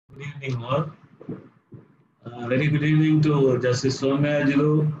Good evening, all. Very good evening to Justice Soumya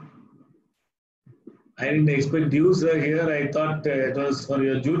Jilu. I didn't expect you, sir, here. I thought it was for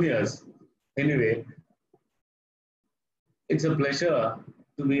your juniors. Anyway, it's a pleasure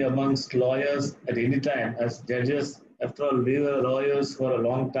to be amongst lawyers at any time as judges. After all, we were lawyers for a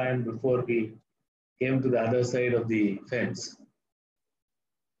long time before we came to the other side of the fence.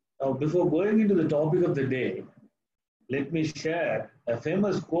 Now, before going into the topic of the day, let me share a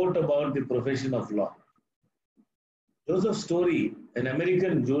famous quote about the profession of law. Joseph Story, an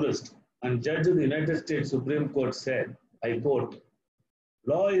American jurist and judge of the United States Supreme Court, said, I quote,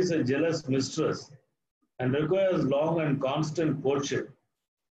 "Law is a jealous mistress and requires long and constant courtship.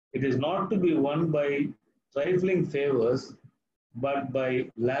 It is not to be won by trifling favors, but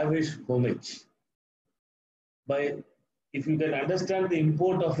by lavish homage." If you can understand the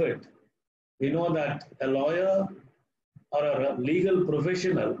import of it, we know that a lawyer or a legal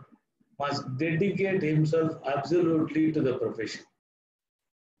professional must dedicate himself absolutely to the profession.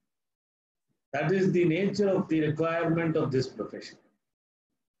 That is the nature of the requirement of this profession.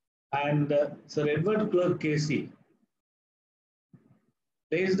 And Sir Edward Clark Casey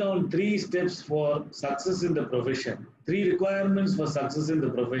lays down 3 steps for success in the profession, 3 requirements for success in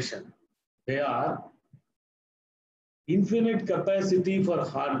the profession. They are infinite capacity for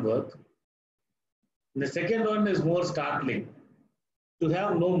hard work. The second one is more startling, to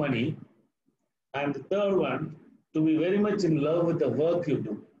have no money. And the third one, to be very much in love with the work you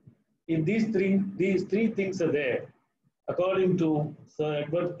do. If these three things are there, according to Sir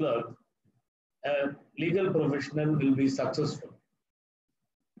Edward Clark, a legal professional will be successful.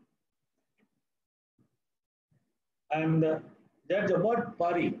 And Judge Abbott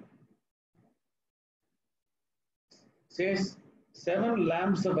Pari says 7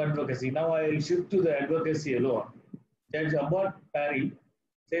 lamps of advocacy. Now I will shift to the advocacy alone. Judge Abbott Pari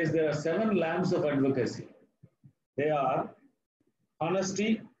says there are 7 lamps of advocacy. They are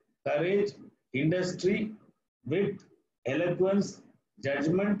honesty, courage, industry, wit, eloquence,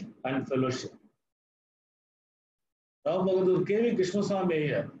 judgment, and fellowship. Rao Bahadur K.V.Krishnan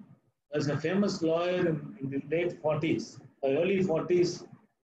Iyer was a famous lawyer in the late 40s, early 40s,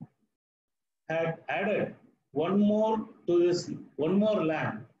 had added one more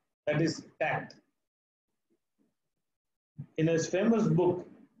lamp, that is tact. In his famous book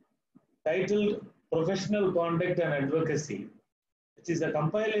titled Professional Conduct and Advocacy, which is a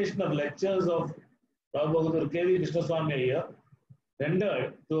compilation of lectures of Rao Bahadur K.V.Krishnan Iyer,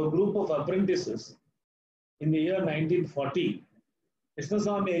 rendered to a group of apprentices in the year 1940,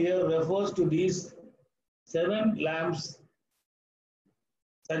 Krishnaswamy Iyer refers to these 7 lamps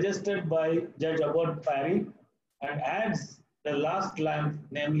suggested by Judge Abbott Pari and adds the last lamp,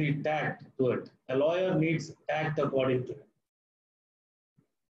 namely tact, to it. A lawyer needs tact according to it.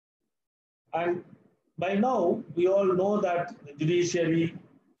 And by now, we all know that the judiciary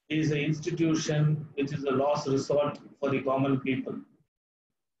is an institution which is a last resort for the common people.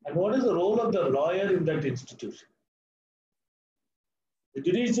 And what is the role of the lawyer in that institution? The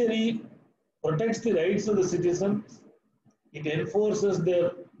judiciary protects the rights of the citizens, it enforces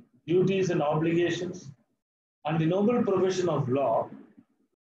their duties and obligations, and the noble profession of law,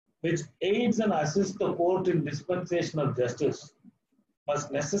 which aids and assists the court in dispensation of justice,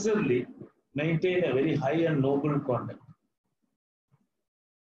 must necessarily maintain a very high and noble conduct.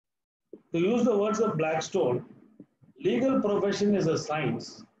 To use the words of Blackstone, legal profession is a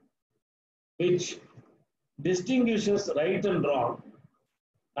science which distinguishes right and wrong,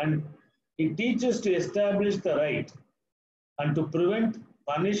 and it teaches to establish the right and to prevent,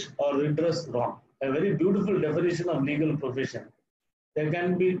 punish, or redress wrong. A very beautiful definition of legal profession. There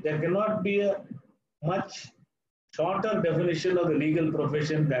cannot be a much shorter definition of the legal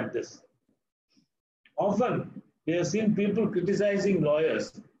profession than this. Often, we have seen people criticizing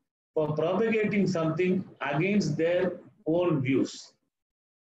lawyers for propagating something against their own views.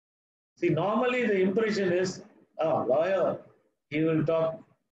 See, normally the impression is, oh, lawyer, he will talk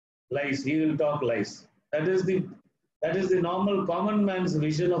lies, he will talk lies. That is the normal common man's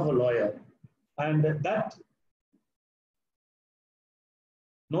vision of a lawyer. And that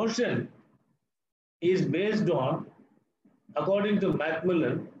notion is based on, according to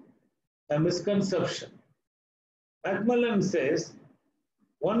Macmillan, a misconception. Macmillan says,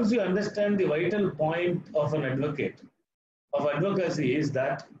 once you understand the vital point of an advocate, of advocacy, is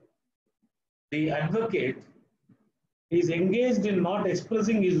that the advocate is engaged in not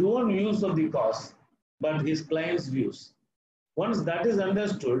expressing his own views of the cause, but his client's views. Once that is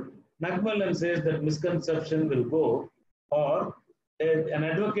understood, Macmillan says that misconception will go, or an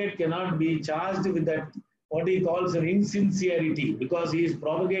advocate cannot be charged with that what he calls an insincerity, because he is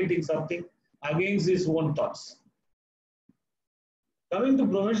propagating something against his own thoughts. Coming to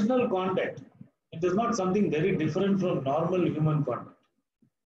professional conduct, it is not something very different from normal human conduct.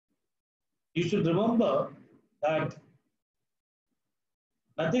 You should remember that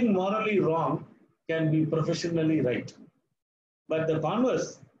nothing morally wrong can be professionally right, but the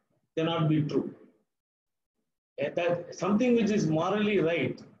converse cannot be true. That something which is morally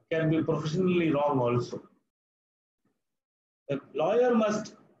right can be professionally wrong also. The lawyer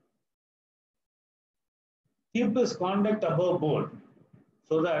must keep his conduct above board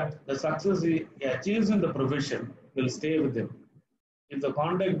so that the success he achieves in the profession will stay with him. If the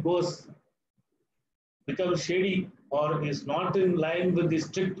conduct becomes shady or is not in line with the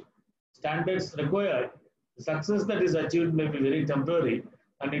strict standards required, the success that is achieved may be very temporary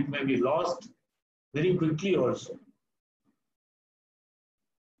and it may be lost very quickly also.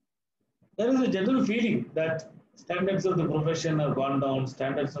 There is a general feeling that standards of the profession have gone down,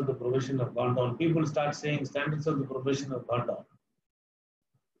 standards of the profession have gone down. People start saying standards of the profession have gone down,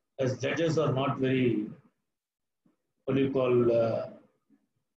 as judges are not very,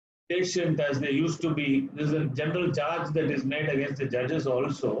 patient as they used to be. There is a general charge that is made against the judges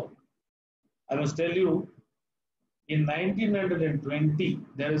also. I must tell you, in 1920,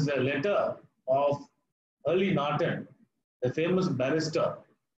 there is a letter of Early Norton, the famous barrister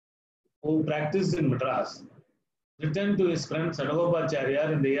who practiced in Madras, written to his friend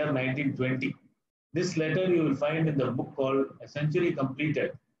Sadagopacharya in the year 1920. This letter you will find in the book called A Century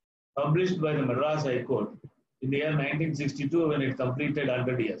Completed, published by the Madras High Court in the year 1962 when it completed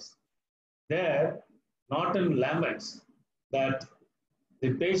 100 years. There, Norton laments that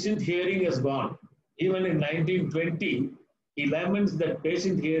the patient hearing has gone. Even in 1920, he laments that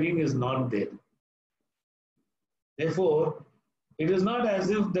patient hearing is not there. Therefore, it is not as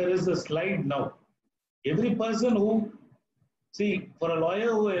if there is a slide now. Every person who, for a lawyer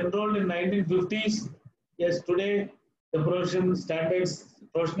who enrolled in 1950s, yes, today the professional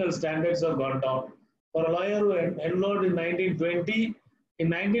standards have gone down. For a lawyer who enrolled in 1920, in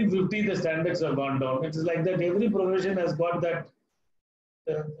 1950 the standards have gone down. It is like that. Every profession has got that.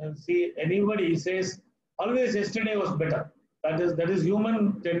 Anybody says always yesterday was better. That is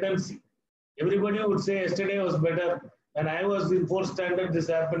human tendency. Everybody would say yesterday was better. When I was in 4th standard, this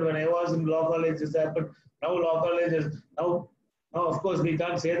happened. When I was in law college, this happened. Now law colleges. Now of course, we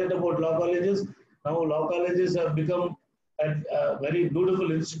can't say that about law colleges. Now law colleges have become very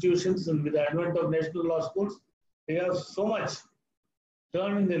beautiful institutions, and with the advent of national law schools, they have so much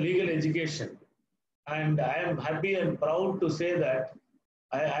turned in the legal education. And I am happy and proud to say that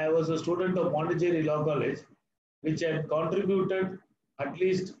I was a student of Pondicherry Law College, which had contributed at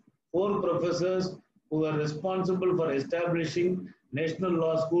least 4 professors who were responsible for establishing national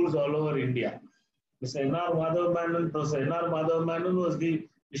law schools all over India. Mr. N.R. Madhav, Professor N.R. Madhav was the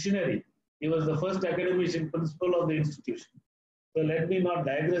visionary. He was the first academician principal of the institution. So let me not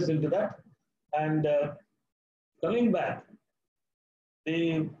digress into that. And coming back,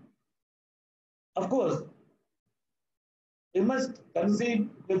 of course, we must concede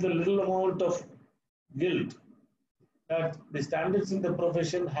with a little amount of guilt that the standards in the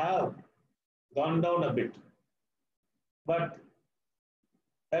profession have gone down a bit. But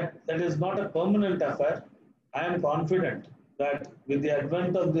that is not a permanent affair. I am confident that with the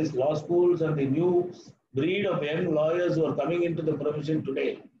advent of these law schools and the new breed of young lawyers who are coming into the profession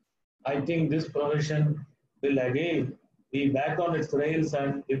today, I think this profession will again be back on its rails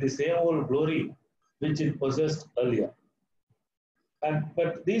and with the same old glory which it possessed earlier.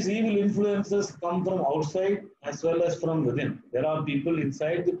 But these evil influences come from outside as well as from within. There are people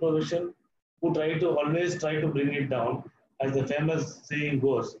inside the profession who always try to bring it down. As the famous saying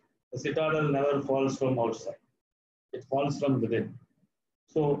goes, the citadel never falls from outside. It falls from within.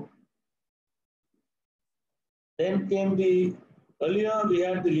 So then came earlier we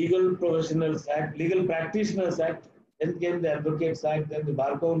had the Legal Professionals Act, Legal Practitioners Act, then came the Advocates Act, then the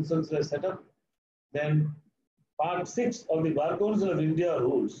Bar Councils were set up. Then Part 6 of the Bar Council of India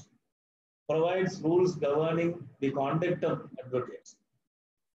rules provides rules governing the conduct of advocates.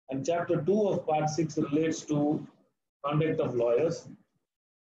 And Chapter 2 of Part 6 relates to conduct of lawyers,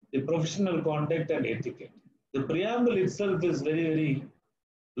 the professional conduct and etiquette. The preamble itself is very, very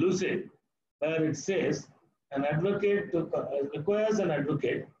lucid, where it says an advocate requires an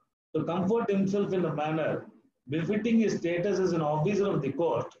advocate to comfort himself in a manner befitting his status as an officer of the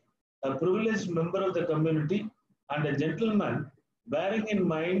court, a privileged member of the community, and a gentleman, bearing in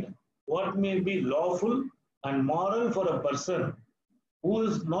mind what may be lawful and moral for a person who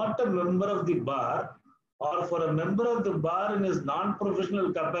is not a member of the bar, or for a member of the bar in his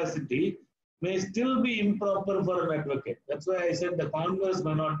non-professional capacity may still be improper for an advocate. That's why I said the converse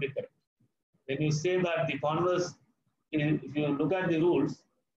may not be correct. When you say that the converse, if you look at the rules,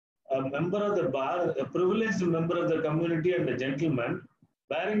 a member of the bar, a privileged member of the community and a gentleman,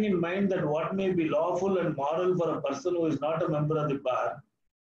 bearing in mind that what may be lawful and moral for a person who is not a member of the bar,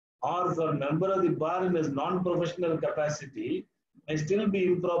 or for a member of the bar in his non-professional capacity, may still be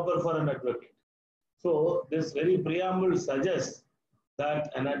improper for an advocate. So this very preamble suggests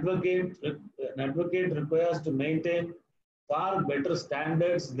that an advocate requires to maintain far better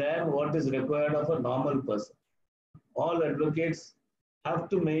standards than what is required of a normal person. All advocates have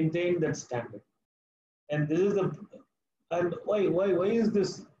to maintain that standard. And this is the, and why is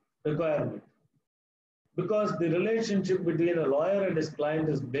this requirement? Because the relationship between a lawyer and his client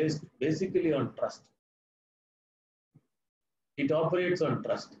is based basically on trust. It operates on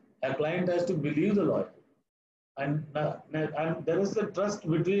trust. A client has to believe the lawyer. And there is a trust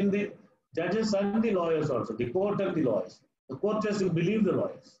between the judges and the lawyers also, the court and the lawyers. The court has to believe the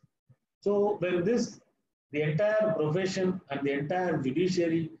lawyers. So when the entire profession and the entire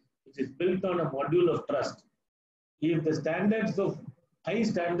judiciary, which is built on a module of trust, if the high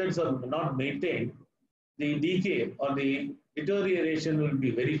standards are not maintained, the decay or the deterioration will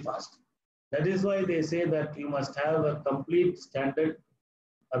be very fast. That is why they say that you must have a complete standard,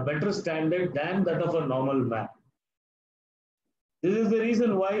 a better standard than that of a normal man. This is the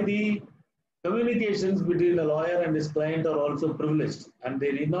reason why the communications between a lawyer and his client are also privileged, and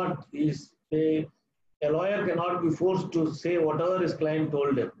they need not, a lawyer cannot be forced to say whatever his client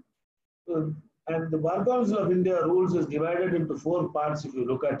told him. And the Bar Council of India rules is divided into 4 parts if you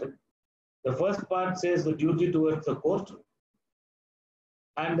look at it. The first part says the duty towards the court.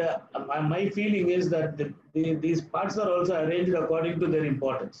 And my feeling is that these parts are also arranged according to their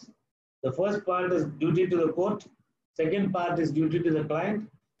importance. The first part is duty to the court. Second part is duty to the client.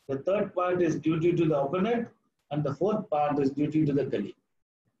 The third part is duty to the opponent. And the fourth part is duty to the colleague.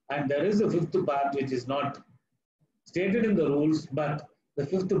 And there is a fifth part which is not stated in the rules, but the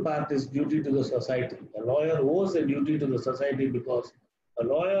fifth part is duty to the society. A lawyer owes a duty to the society because a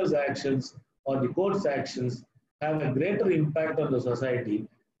lawyer's actions or the court's actions have a greater impact on the society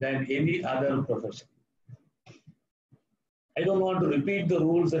than any other profession. I don't want to repeat the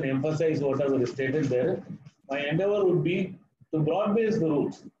rules and emphasize whatever is stated there. My endeavor would be to broad base the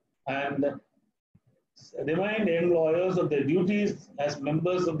rules and remind young lawyers of their duties as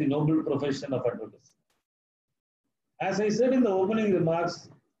members of the noble profession of advocacy. As I said in the opening remarks,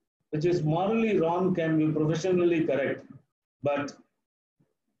 which is morally wrong can be professionally correct, but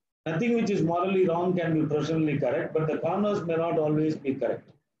nothing which is morally wrong can be professionally correct, but the converse may not always be correct.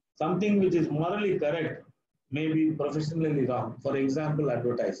 Something which is morally correct may be professionally wrong. For example,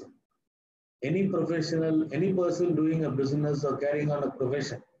 advertising. Any professional, any person doing a business or carrying on a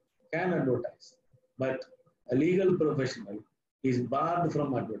profession can advertise, but a legal professional is barred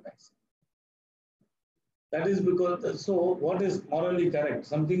from advertising. That is because, so what is morally correct?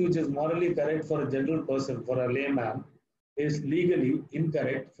 Something which is morally correct for a general person, for a layman, is legally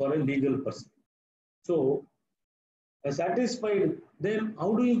incorrect for a legal person. So, satisfied, then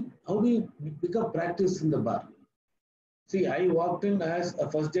how do you pick up practice in the bar? See, I walked in as a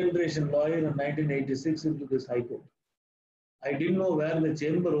first generation lawyer in 1986 into this High Court. I didn't know where the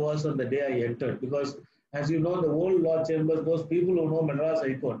chamber was on the day I entered because, as you know, the old law chambers, those people who know Madras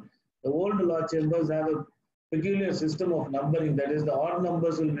High Court, the old law chambers have a peculiar system of numbering. That is, the odd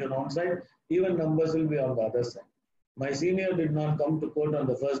numbers will be on one side, even numbers will be on the other side. My senior did not come to court on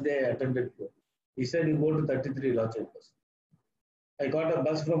the first day I attended court. He said, you go to 33 law chambers. I got a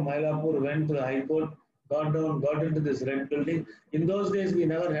bus from Mylapore, went to the High Court, got down, got into this red building. In those days, we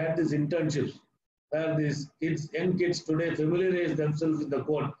never had these internships where these kids, young kids today familiarize themselves with the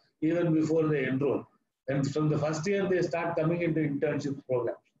court even before they enroll. And from the first year, they start coming into internship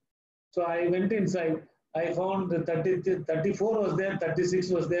programs. So I went inside. I found the 34 was there, 36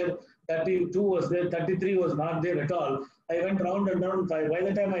 was there, 32 was there, 33 was not there at all. I went round and round. By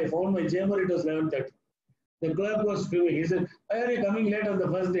the time I found my chamber, it was 11:30. The clerk was fuming. He said, why are you coming late on the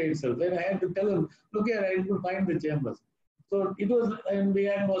first day itself? Then I had to tell him, look here, I need to find the chambers. So it was, and we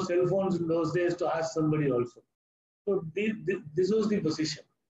had no cell phones in those days to ask somebody also. So this was the position.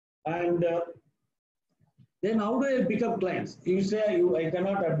 And then how do I pick up clients? You say, I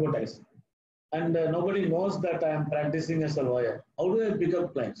cannot advertise. And nobody knows that I am practicing as a lawyer. How do I pick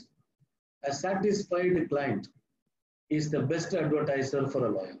up clients? A satisfied client is the best advertiser for a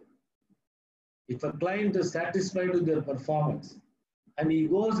lawyer. If a client is satisfied with their performance and he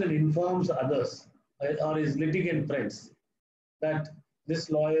goes and informs others or his litigant friends that this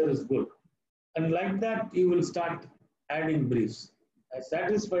lawyer is good, and like that, you will start adding briefs. A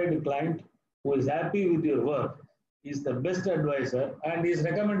satisfied client who is happy with your work is the best advisor, and his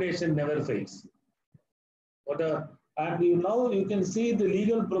recommendation never fails. And now you can see the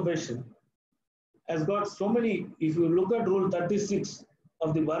legal profession has got so many. If you look at Rule 36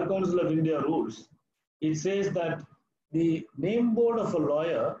 of the Bar Council of India rules, it says that the name board of a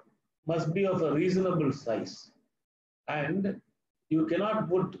lawyer must be of a reasonable size. And you cannot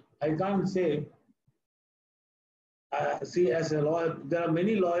put, I can't say, see, as a lawyer, there are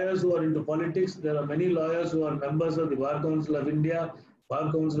many lawyers who are into politics. There are many lawyers who are members of the Bar Council of India,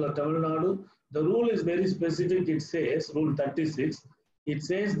 Bar Council of Tamil Nadu. The rule is very specific. It says, Rule 36, it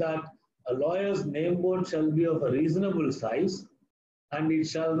says that a lawyer's name board shall be of a reasonable size, and it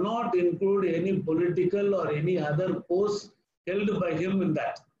shall not include any political or any other post held by him in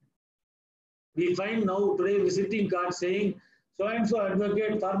that. We find now today visiting cards saying, so-and-so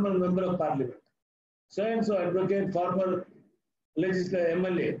advocate, former member of parliament. So-and-so advocate, former legislator,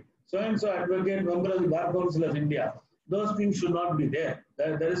 MLA. So-and-so advocate, member of the Bar Council of India. Those things should not be there.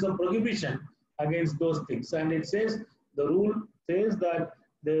 There is a prohibition against those things. And it says, the rule says that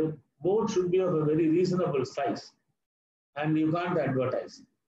the board should be of a very reasonable size. And you can't advertise.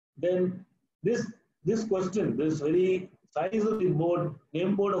 Then this question, this very size of the board,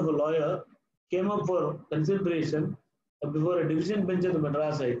 name board of a lawyer, came up for consideration before a division bench of the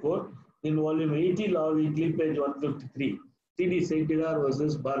Madras High Court in volume 80 Law Weekly, page 153, C.D. Saitidar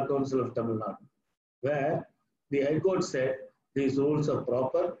versus Bar Council of Tamil Nadu, where the High Court said these rules are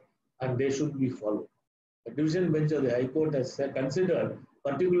proper and they should be followed. The division bench of the High Court has considered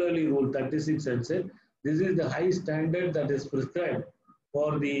particularly Rule 36 and said this is the high standard that is prescribed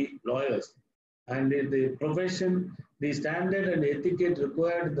for the lawyers. And the profession, the standard and etiquette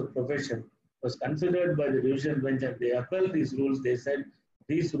required in the profession was considered by the division bench, and they upheld these rules. They said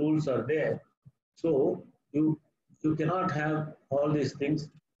these rules are there. So you cannot have all these things,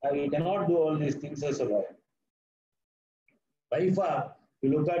 and you cannot do all these things as a lawyer. By far, you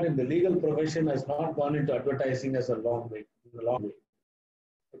look at it, the legal profession has not gone into advertising as a long way.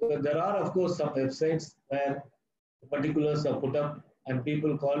 Because there are, of course, some websites where particulars are put up and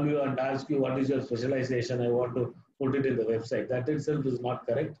people call you and ask you, what is your specialization? I want to put it in the website. That itself is not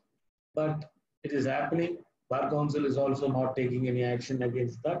correct, but it is happening. Bar Council is also not taking any action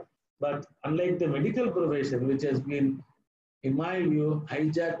against that. But unlike the medical profession, which has been, in my view,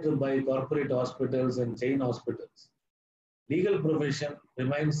 hijacked by corporate hospitals and chain hospitals, legal profession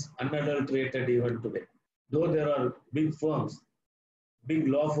remains unadulterated even today. Though there are big firms, big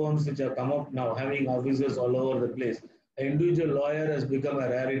law firms which have come up now, having offices all over the place. An individual lawyer has become a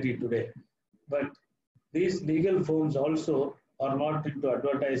rarity today. But these legal firms also are not into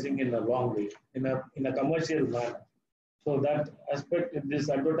advertising in a long way, in a commercial manner. So that aspect, this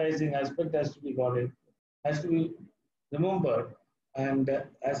advertising aspect has to be got in, has to be remembered. And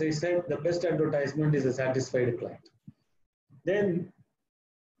as I said, the best advertisement is a satisfied client. Then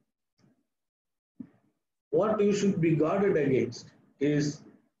what you should be guarded against is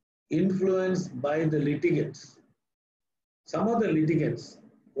influence by the litigants. Some of the litigants,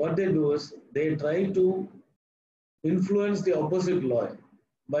 what they do is they try to influence the opposite lawyer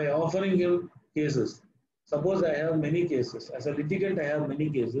by offering him cases. Suppose I have many cases. As a litigant, I have many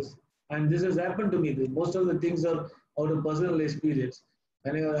cases. And this has happened to me. Most of the things are out of personal experience.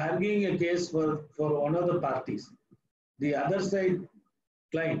 When I was arguing a case for one of the parties, the other side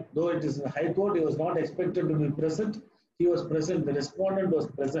client, though it is in the High Court, he was not expected to be present. He was present. The respondent was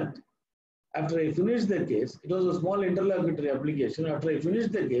present. After I finished the case, it was a small interlocutory application. After I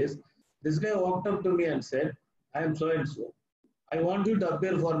finished the case, this guy walked up to me and said, I am so and so. I want you to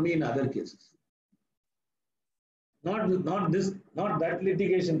appear for me in other cases. Not that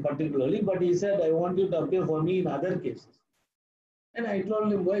litigation particularly, but he said, I want you to appear for me in other cases. And I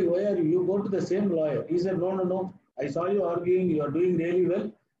told him, why are you? You go to the same lawyer. He said, no. I saw you arguing. You are doing really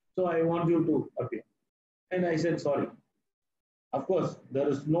well. So I want you to appear. And I said, sorry. Of course, there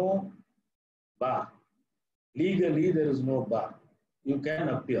is no bar. Legally, there is no bar. You can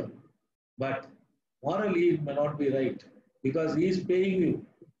appear. But morally, it may not be right because he is paying you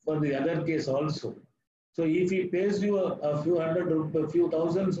for the other case also. So if he pays you a few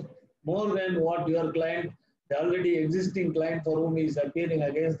thousands more than what your client, the already existing client for whom he is appearing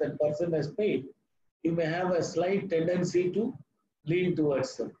against that person has paid, you may have a slight tendency to lean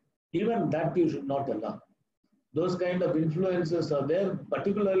towards them. Even that you should not allow. Those kind of influences are there,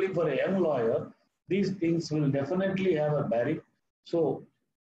 particularly for a young lawyer. These things will definitely have a bearing. So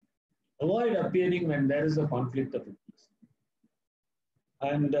avoid appearing when there is a conflict of interest.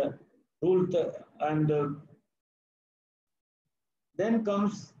 And then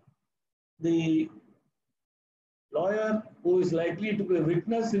comes the lawyer who is likely to be a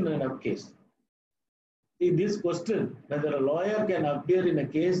witness in a case. See, this question, whether a lawyer can appear in a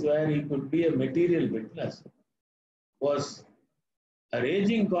case where he could be a material witness, was a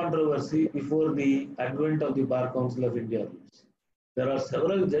raging controversy before the advent of the Bar Council of India rules. There are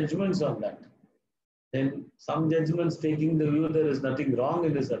several judgments on that. Then some judgments taking the view there is nothing wrong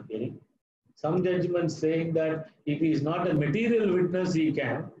in his appearing. Some judgments saying that if he is not a material witness, he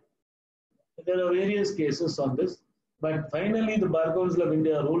can. There are various cases on this. But finally, the Bar Council of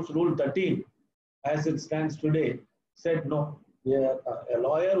India rules, Rule 13, as it stands today, said no. A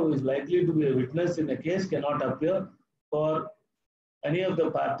lawyer who is likely to be a witness in a case cannot appear for any of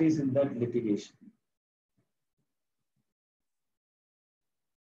the parties in that litigation.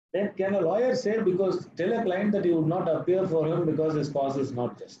 Then can a lawyer say, tell a client that he would not appear for him because his cause is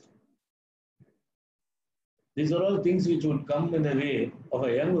not just? These are all things which would come in the way of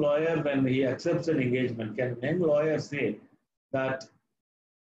a young lawyer when he accepts an engagement. Can a young lawyer say that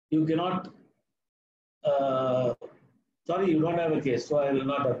you cannot, sorry, you don't have a case, so I will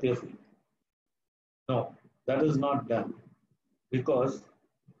not appear for you? No, that is not done. Because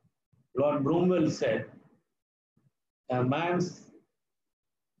Lord Bromwell said, a man's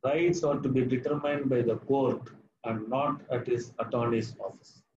rights are to be determined by the court and not at his attorney's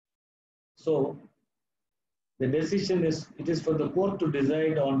office. So, the decision is, it is for the court to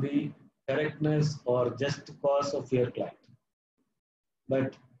decide on the correctness or just cause of your client.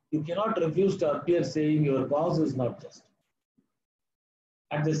 But you cannot refuse to appear saying your cause is not just.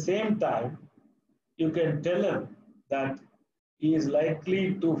 At the same time, you can tell him that he is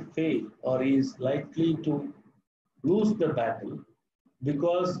likely to fail or he is likely to lose the battle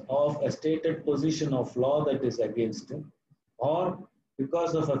because of a stated position of law that is against him, or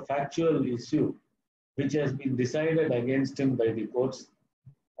because of a factual issue which has been decided against him by the courts,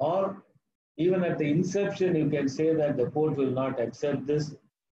 or even at the inception you can say that the court will not accept this.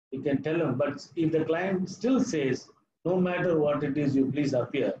 You can tell him, but if the client still says, no matter what it is, you please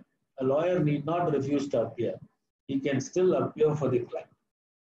appear, a lawyer need not refuse to appear. He can still appear for the client.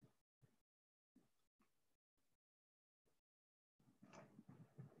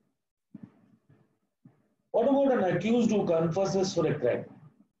 What about an accused who confesses for a crime?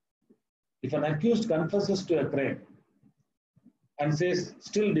 If an accused confesses to a crime and says,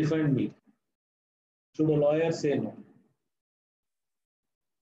 still defend me, should a lawyer say no?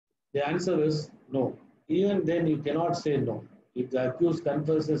 The answer is no. Even then you cannot say no. If the accused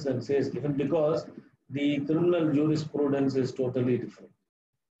confesses and says, even because the criminal jurisprudence is totally different.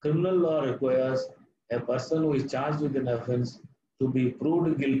 Criminal law requires a person who is charged with an offense to be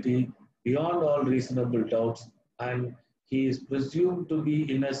proved guilty beyond all reasonable doubts, and he is presumed to be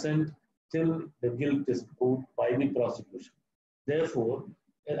innocent till the guilt is proved by the prosecution. Therefore,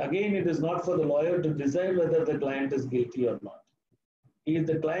 again, it is not for the lawyer to decide whether the client is guilty or not. If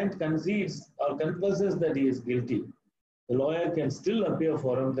the client concedes or confesses that he is guilty, the lawyer can still appear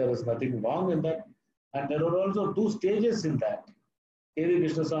for him. There is nothing wrong in that. And there are also two stages in that.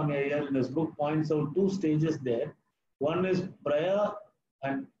 A.V.V.M.Sri Iyer in his book points out two stages there. One is prior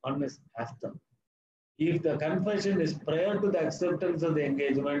and one is after. If the confession is prior to the acceptance of the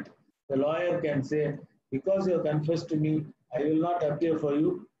engagement, the lawyer can say, because you have confessed to me, I will not appear for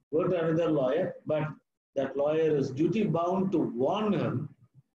you, go to another lawyer, but that lawyer is duty bound to warn him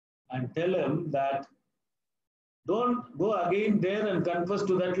and tell him that don't go again there and confess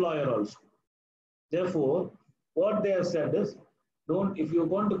to that lawyer also. Therefore, what they have said is, don't, if you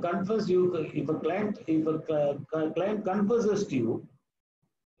want to confess, if a client confesses to you,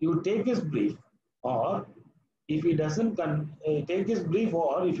 you take his brief, or if he doesn't take his brief,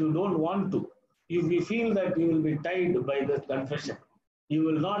 or if you don't want to, if you feel that you will be tied by the confession, you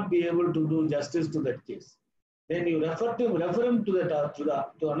will not be able to do justice to that case. Then you refer him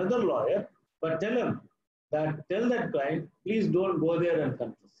to another lawyer, but tell that client, please don't go there and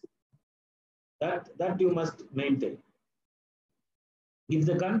confess. That you must maintain. If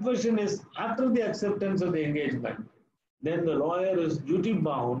the confession is after the acceptance of the engagement, then the lawyer is duty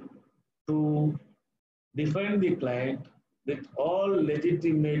bound to defend the client with all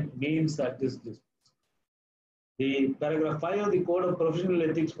legitimate means at his disposal. The paragraph 5 of the Code of Professional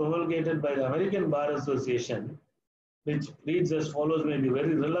Ethics promulgated by the American Bar Association, which reads as follows, may be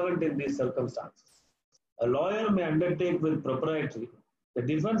very relevant in these circumstances. A lawyer may undertake with propriety the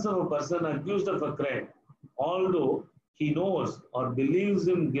defense of a person accused of a crime, although he knows or believes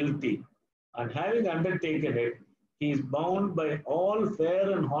him guilty, and having undertaken it, he is bound by all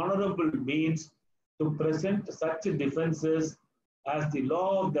fair and honorable means to present such defenses as the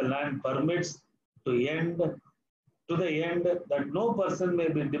law of the land permits, to the end that no person may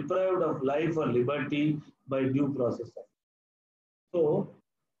be deprived of life or liberty by due process. So,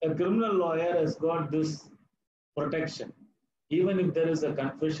 a criminal lawyer has got this protection. Even if there is a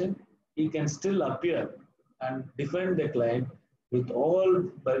confession, he can still appear and defend the client with all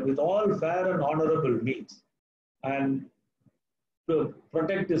fair and honorable means and to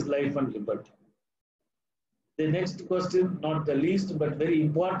protect his life and liberty. The next question, not the least but very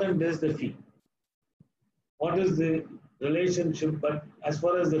important, is the fee. What is the relationship? But as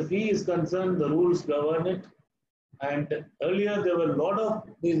far as the fee is concerned, the rules govern it. And earlier there were a lot of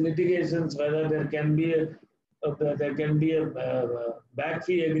these litigations, whether there can be a back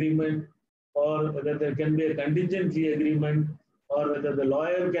fee agreement, or whether there can be a contingent fee agreement, or whether the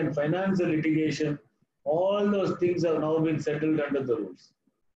lawyer can finance the litigation. All those things have now been settled under the rules.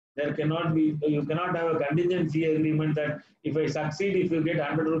 There cannot be, you cannot have a contingent fee agreement that if I succeed, if you get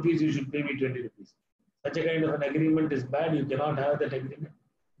 100 rupees, you should pay me 20 rupees. Such a kind of an agreement is bad. You cannot have that agreement.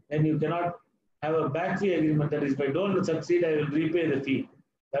 And you cannot have a back fee agreement that is, if I don't succeed, I will repay the fee.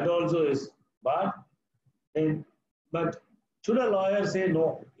 That also is bad. But should a lawyer say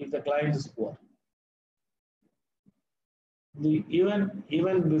no if the client is poor?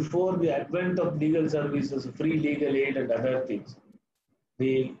 Even before the advent of legal services, free legal aid and other things,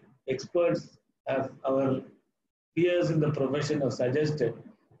 the experts have, our peers in the profession have suggested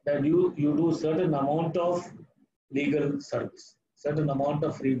that you do certain amount of legal service, certain amount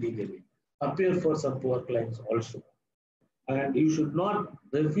of free legal aid, appear for some poor clients also. And you should not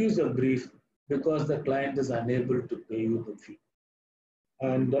refuse a brief because the client is unable to pay you the fee.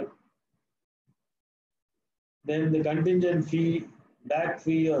 And then the contingent fee, back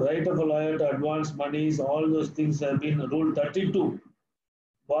fee, or right of a lawyer to advance monies, all those things have been Rule 32.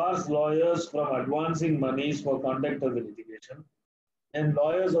 Bars lawyers from advancing monies for conduct of the litigation. And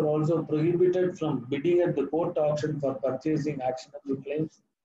lawyers are also prohibited from bidding at the court auction for purchasing actionable claims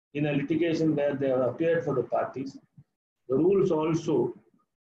in a litigation where they have appeared for the parties. The rules also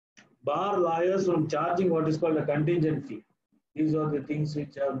bar lawyers from charging what is called a contingent fee. These are the things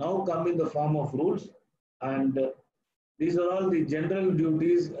which have now come in the form of rules, and these are all the general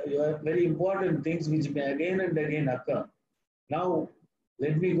duties, very important things which may again and again occur. Now,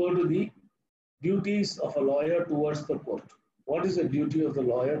 let me go to the duties of a lawyer towards the court. What is the duty of the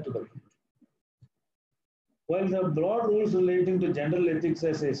lawyer to the court? Well, the broad rules relating to general ethics,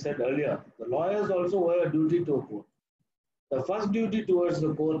 as I said earlier, the lawyers also have a duty to a court. The first duty towards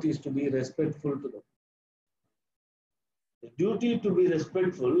the court is to be respectful to the court. The duty to be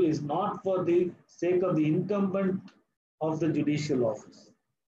respectful is not for the sake of the incumbent of the judicial office.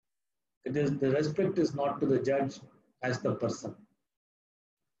 It is, the respect is not to the judge as the person.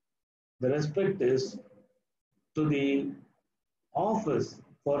 The respect is to the office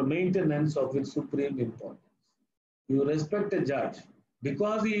for maintenance of its supreme importance. You respect a judge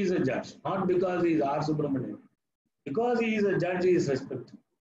because he is a judge, not because he is R.SUBRAMANIAN. Because he is a judge, he is respected.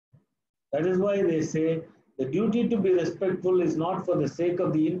 That is why they say the duty to be respectful is not for the sake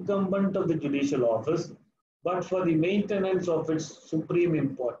of the incumbent of the judicial office, but for the maintenance of its supreme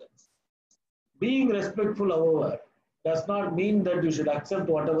importance. Being respectful, however, does not mean that you should accept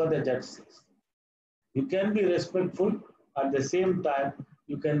whatever the judge says. You can be respectful, at the same time,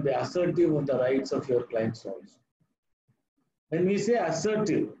 you can be assertive on the rights of your clients also. When we say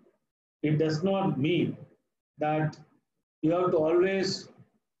assertive, it does not mean that you have to always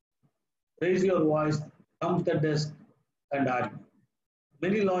raise your voice, come to the desk and argue.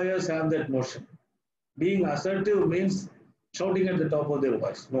 Many lawyers have that notion. Being assertive means shouting at the top of their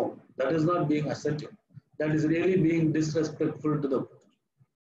voice. No, that is not being assertive. That is really being disrespectful to the court.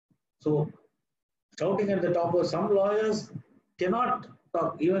 So, shouting at the top of, some lawyers cannot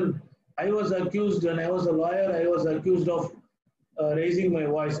talk. Even I was accused, when I was a lawyer, I was accused of raising my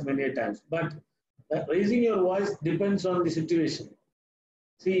voice many times. But raising your voice depends on the situation.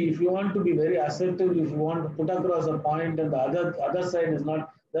 See, if you want to be very assertive, if you want to put across a point and the other side is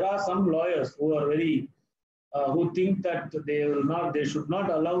not, there are some lawyers who are very, who think that they should not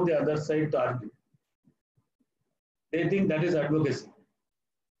allow the other side to argue. They think that is advocacy.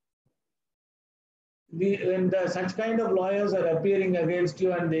 When such kind of lawyers are appearing against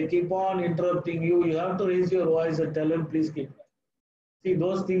you and they keep on interrupting you, you have to raise your voice and tell them, please keep quiet. See,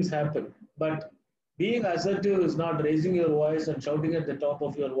 those things happen. But being assertive is not raising your voice and shouting at the top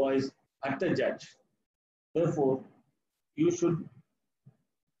of your voice at the judge. Therefore, you should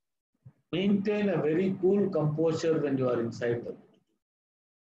maintain a very cool composure when you are inside the court.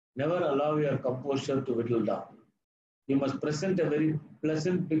 Never allow your composure to whittle down. You must present a very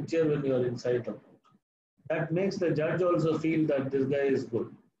pleasant picture when you are inside the court. That makes the judge also feel that this guy is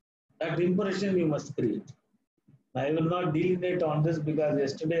good. That impression you must create. I will not delineate on this because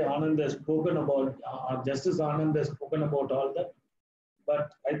yesterday Anand has spoken about, Justice Anand has spoken about all that.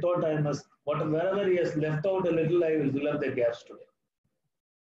 but I thought I must, wherever he has left out a little, I will fill up the gaps today.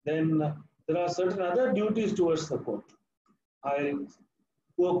 Then there are certain other duties towards the court. I'll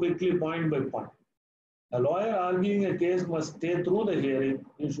go quickly point by point. A lawyer arguing a case must stay through the hearing.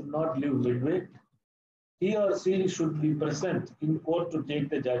 He should not leave midway. He or she should be present in court to take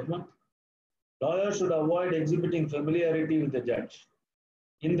the judgment. Lawyers should avoid exhibiting familiarity with the judge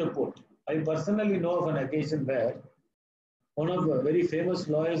in the court. I personally know of an occasion where one of the very famous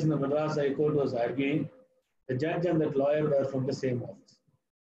lawyers in the Madras High Court was arguing. The judge and that lawyer were from the same office.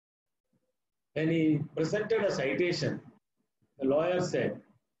 When he presented a citation, the lawyer said,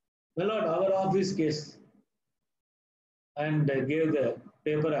 "My lord, our office case," and gave the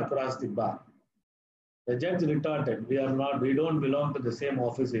paper across the bar. The judge retorted, "We don't belong to the same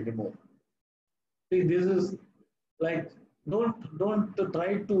office anymore." See, this is like, don't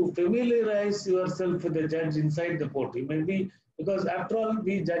try to familiarize yourself with the judge inside the court. It may be, because after all,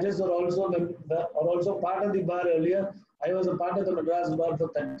 we judges are also part of the bar earlier. I was a part of the Madras Bar for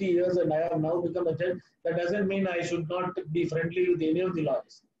 30 years and I have now become a judge. That doesn't mean I should not be friendly with any of the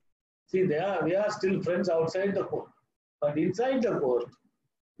lawyers. See, we are still friends outside the court. But inside the court,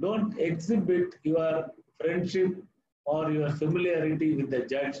 don't exhibit your friendship or your familiarity with the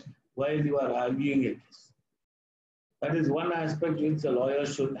judge while you are arguing a case. That is one aspect which a lawyer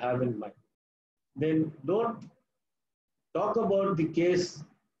should have in mind. Then don't talk about the case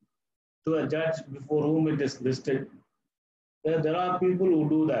to a judge before whom it is listed. There are people who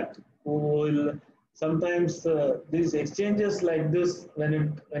do that, who will sometimes these exchanges like this, when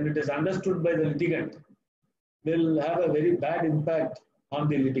it is understood by the litigant, will have a very bad impact on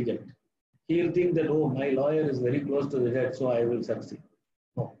the litigant. He will think that, oh, my lawyer is very close to the judge, so I will succeed.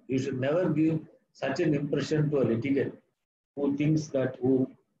 No, you should never give such an impression to a litigant who thinks that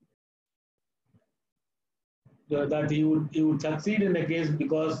he would succeed in a case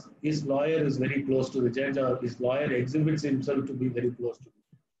because his lawyer is very close to the judge or his lawyer exhibits himself to be very close to him.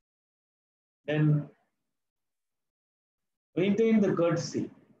 Then maintain the courtesy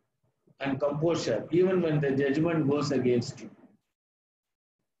and composure even when the judgment goes against you.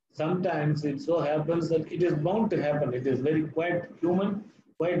 Sometimes it so happens that it is bound to happen. It is very quite human,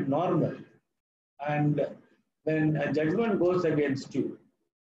 quite normal. And when a judgment goes against you,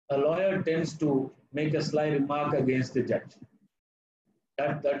 a lawyer tends to make a sly remark against the judge.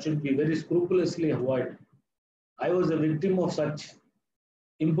 That should be very scrupulously avoided. I was a victim of such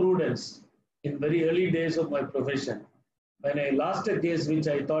imprudence in very early days of my profession. When I lost a case which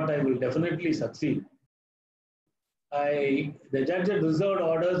I thought I will definitely succeed, the judge had reserved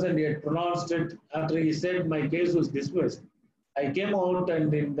orders and he had pronounced it. After he said my case was dismissed, I came out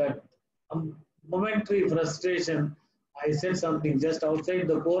and in that momentary frustration, I said something just outside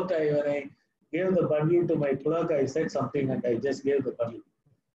the court. When I gave the bundle to my clerk, I said something and I just gave the bundle.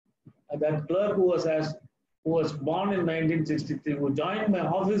 And that clerk who was born in 1963, who joined my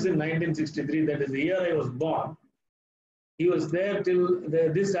office in 1963, that is the year I was born, he was there till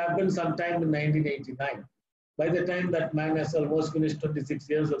this happened sometime in 1989. By the time that man has almost finished 26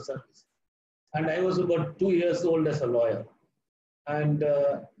 years of service. And I was about 2 years old as a lawyer. And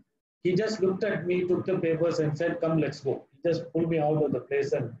he just looked at me, took the papers and said, "Come, let's go." He just pulled me out of the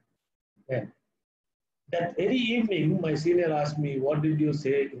place and went. That very evening, my senior asked me, "What did you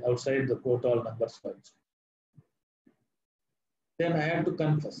say outside the court hall number 5?" Then I had to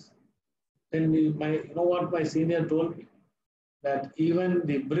confess. Then you know what my senior told me? That even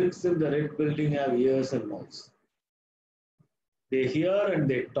the bricks in the red building have ears and mouths. They hear and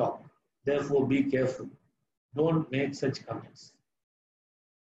they talk. Therefore, be careful. Don't make such comments.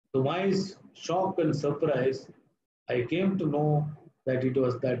 To my shock and surprise, I came to know that it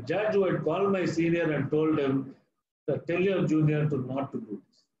was that judge who had called my senior and told him, "Tell your junior not to do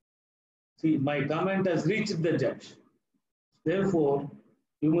this." See, my comment has reached the judge. Therefore,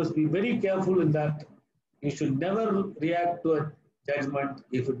 you must be very careful in that. You should never react to a judgment.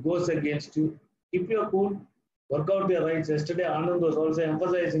 If it goes against you, keep your cool, work out your rights. Yesterday, Anand was also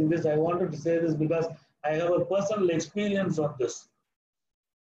emphasizing this. I wanted to say this because I have a personal experience on this.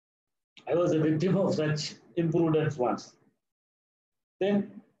 I was a victim of such imprudence once.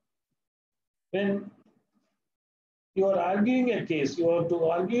 Then, when you are arguing a case, you have to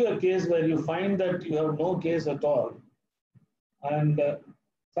argue a case where you find that you have no case at all. And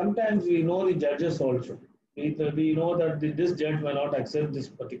sometimes we know the judges also. We know that this judge may not accept this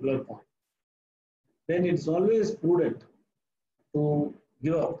particular point. Then it's always prudent to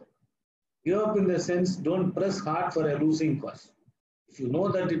give up. Give up in the sense, don't press hard for a losing cause. If you know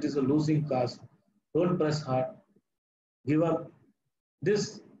that it is a losing cause, don't press hard. Give up.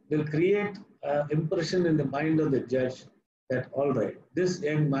 This will create an impression in the mind of the judge that, all right, this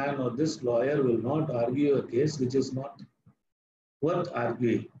young man or this lawyer will not argue a case which is not worth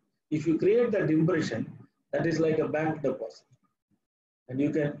arguing. If you create that impression, that is like a bank deposit. And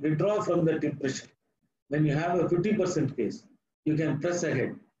you can withdraw from that impression. When you have a 50% case, you can press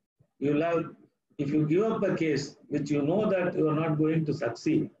ahead. You'll have, if you give up a case which you know that you are not going to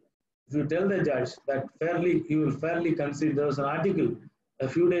succeed, if you tell the judge that fairly, you will fairly concede. There was an article a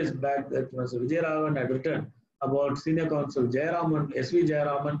few days back that Mr. Vijayaraman had written about senior counsel Jayaraman, S.V.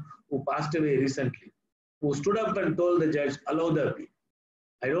 Jayaraman, who passed away recently, who stood up and told the judge, allow the appeal.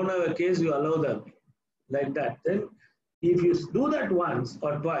 I don't have a case, you allow the appeal. Like that. Then if you do that once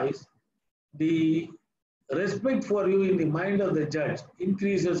or twice, the respect for you in the mind of the judge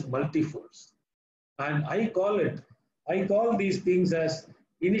increases multifolds. And I call these things as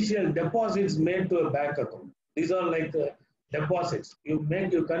initial deposits made to a bank account. These are like the deposits. You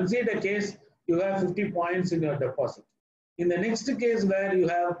concede a case, you have 50 points in your deposit. In the next case where you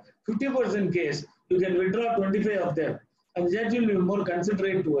have 50% case, you can withdraw 25 of them, and the judge will be more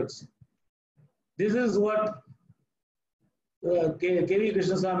considerate towards you. This is what K.V.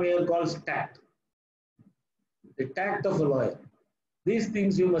 Krishnaswamy calls tact. The tact of a lawyer. These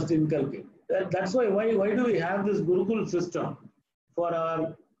things you must inculcate. That's why do we have this Gurukul system for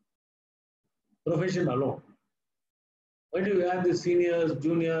our profession alone? Why do we have the seniors,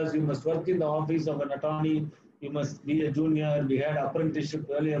 juniors? You must work in the office of an attorney. You must be a junior. We had apprenticeship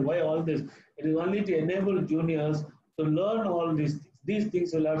earlier. Why all this? It is only to enable juniors to learn all these things. These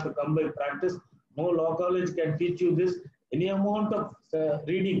things will have to come by practice. No law college can teach you this. Any amount of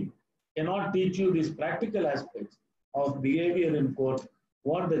reading cannot teach you these practical aspects of behavior in court,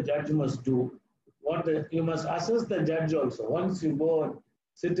 what the judge must do, you must assess the judge also. Once you go and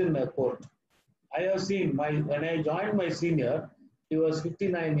sit in a court, I have seen when I joined my senior, he was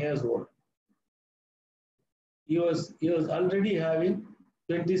 59 years old. He was already having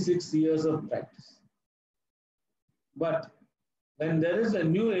 26 years of practice. But when there is a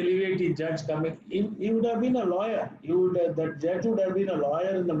new elevated judge coming in, he would have been a lawyer. That judge would have been a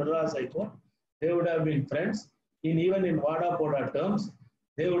lawyer in the Madras High Court. They would have been friends. Even in Vada Poda terms,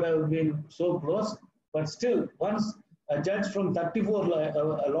 they would have been so close. But still, once a judge from 34,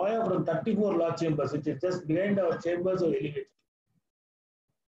 a lawyer from 34 law chambers, which is just behind our chambers, was elevated.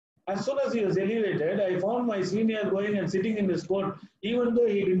 As soon as he was elevated, I found my senior going and sitting in his court, even though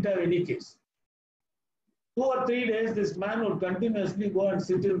he didn't have any case. 2 or 3 days, this man would continuously go and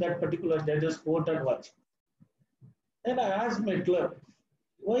sit in that particular judge's court and watch. Then I asked my clerk,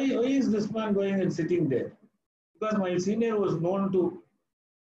 why is this man going and sitting there? Because my senior was known to,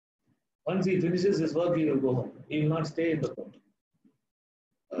 once he finishes his work, he will go home. He will not stay in the court.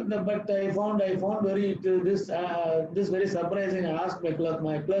 But I found this very surprising. I asked my clerk.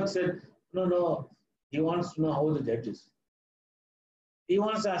 My clerk said, no, he wants to know how the judge is. He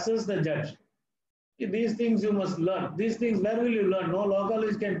wants to assess the judge. These things you must learn. These things, where will you learn? No law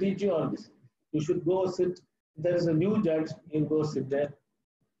college can teach you all this. You should go sit. If there is a new judge, you go sit there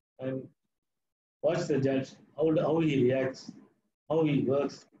and watch the judge, how he reacts, how he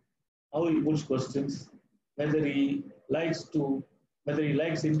works, how he puts questions, whether he likes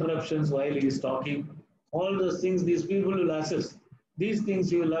interruptions while he is talking. All those things these people will assess. These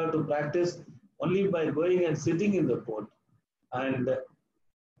things you will have to practice only by going and sitting in the court. And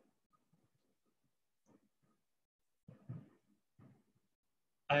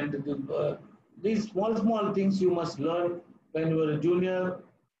these small things you must learn when you were a junior.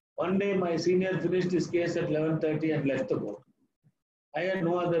 One day my senior finished his case at 11:30 and left the court. I had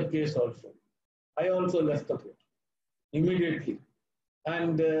no other case also. I also left the court immediately.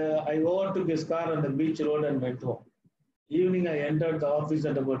 And I overtook his car on the beach road and went home. Evening I entered the office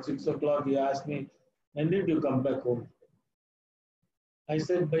at about 6 o'clock. He asked me, when did you come back home? I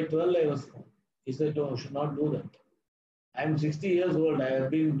said, by 12 I was home. He said, no, you should not do that. I am 60 years old. I have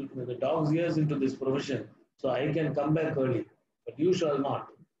been the dog's years into this profession, so I can come back early. But you shall not.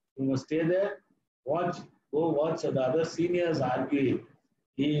 You must stay there, go watch the other seniors arguing.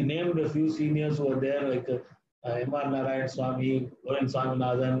 He named a few seniors who were there, like M.R. Narayan Swami, O.M.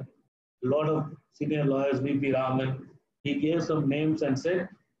 Swaminathan, a lot of senior lawyers, V.P. Raman. He gave some names and said,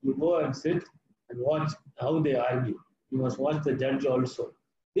 you go and sit and watch how they argue. You must watch the judge also.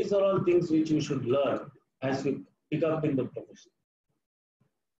 These are all things which you should learn as you pick up in the profession.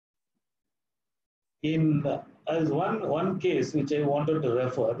 As one case which I wanted to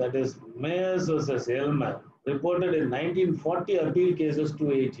refer, that is Mayers versus Hellman, reported in 1940 appeal cases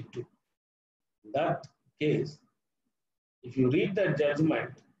 282. That case, if you read that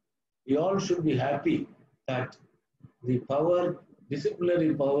judgment, we all should be happy that the power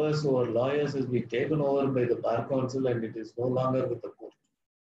disciplinary powers over lawyers has been taken over by the Bar Council and it is no longer with the court.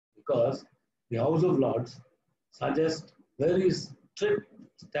 Because the House of Lords suggests very strict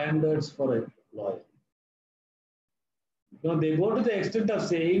standards for a lawyer. Now they go to the extent of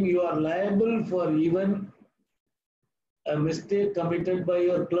saying you are liable for even a mistake committed by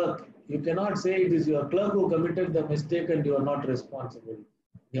your clerk. You cannot say it is your clerk who committed the mistake and you are not responsible.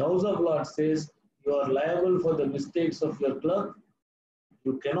 The House of Lords says you are liable for the mistakes of your clerk.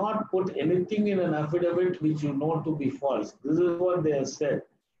 You cannot put anything in an affidavit which you know to be false. This is what they have said,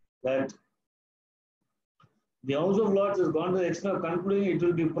 that the House of Lords has gone to the extent of concluding it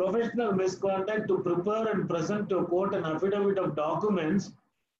will be professional misconduct to prepare and present to a court an affidavit of documents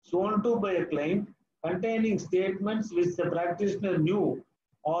sworn to by a client containing statements which the practitioner knew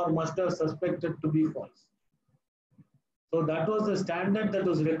or must have suspected to be false. So that was the standard that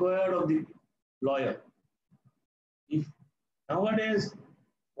was required of the lawyer. If nowadays,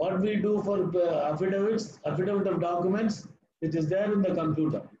 what we do for affidavit of documents, it is there in the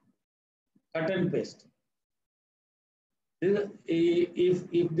computer, cut and paste.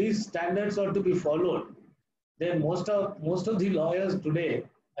 If these standards are to be followed, then most of the lawyers today,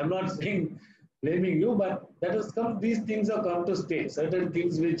 I'm not saying blaming you, but that has come, these things have come to stay. Certain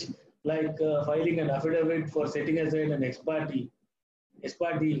things which, like filing an affidavit for setting aside an ex parte,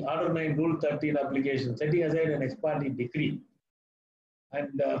 Order 9, Rule 13 application, setting aside an ex parte decree.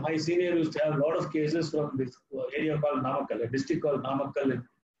 And my senior used to have a lot of cases from this area called Namakkal, a district called Namakkal in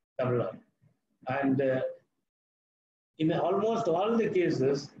Tamil Nadu. And in almost all the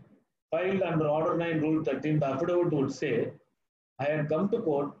cases filed under Order 9, Rule 13, the affidavit would say, I had come to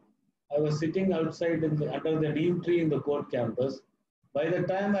court, I was sitting outside under the neem tree in the court campus. By the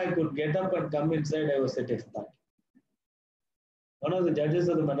time I could get up and come inside, I was at ex parte. One of the judges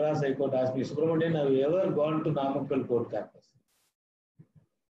of the Madras High Court asked me, Subramanian, have you ever gone to Namakkal court campus?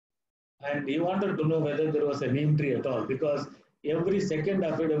 And he wanted to know whether there was a neem tree at all, because every second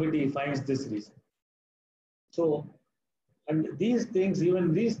affidavit he finds this reason. So, and these things,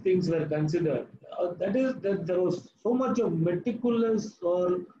 even these things were considered. That is, that there was so much of meticulous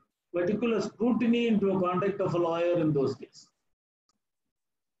scrutiny into the conduct of a lawyer in those days.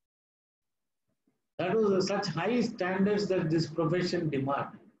 That was such high standards that this profession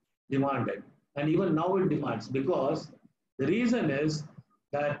demanded. And even now it demands, because the reason is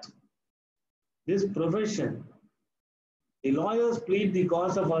that this profession, the lawyers plead the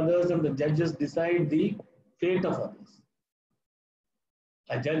cause of others and the judges decide the fate of others.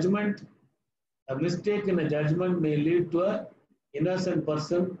 A judgment, a mistake in a judgment may lead to an innocent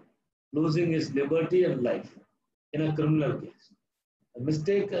person losing his liberty and life in a criminal case. A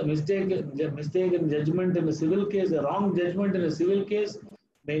mistake in judgment in a civil case, a wrong judgment in a civil case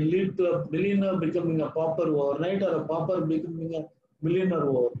may lead to a millionaire becoming a pauper overnight or a pauper becoming a millionaire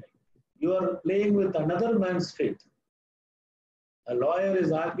overnight. You are playing with another man's fate. A lawyer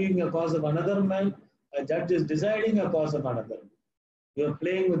is arguing a cause of another man, a judge is deciding a cause of another man. You are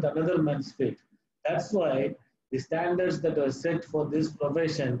playing with another man's fate. That's why the standards that were set for this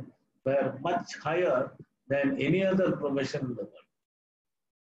profession were much higher than any other profession in the world.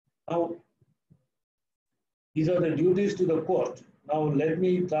 Now, these are the duties to the court. Now, let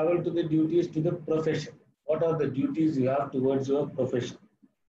me travel to the duties to the profession. What are the duties you have towards your profession?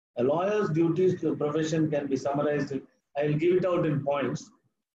 A lawyer's duties to the profession can be summarized. I will give it out in points.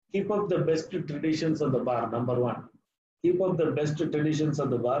 Keep up the best traditions of the bar, number one. Keep up the best traditions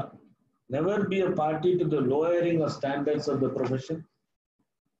of the bar. Never be a party to the lowering of standards of the profession.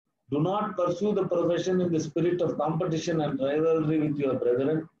 Do not pursue the profession in the spirit of competition and rivalry with your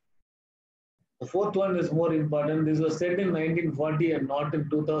brethren. The fourth one is more important. This was said in 1940 and not in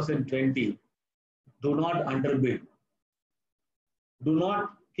 2020. Do not underbid. Do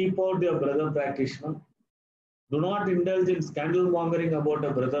not keep out your brother practitioner. Do not indulge in scandal mongering about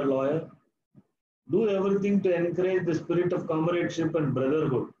a brother lawyer. Do everything to encourage the spirit of comradeship and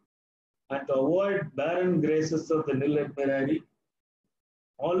brotherhood and to avoid barren graces of the nil admirari.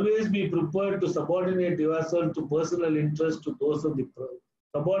 Always be prepared to subordinate yourself to personal interest to those of the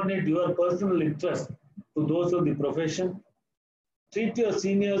subordinate your personal interest to those of the profession. Treat your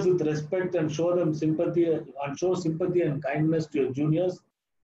seniors with respect and show them sympathy and kindness to your juniors.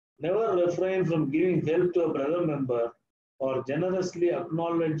 Never refrain from giving help to a brother member or generously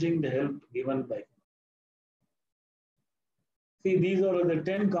acknowledging the help given by him. See, these are the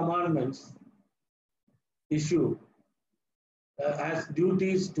 10 commandments issued as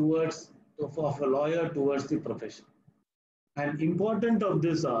duties towards of a lawyer towards the profession. And most important of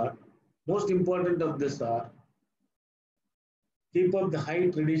this are, keep up the high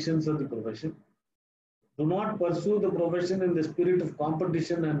traditions of the profession. Do not pursue the profession in the spirit of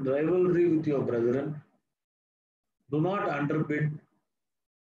competition and rivalry with your brethren. Do not underbid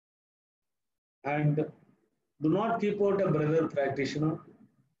and do not keep out a brother practitioner.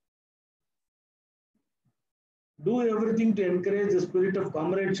 Do everything to encourage the spirit of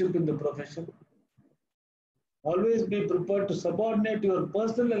comradeship in the profession. Always be prepared to subordinate your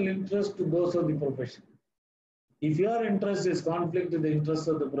personal interest to those of the profession. If your interest is conflict with the interests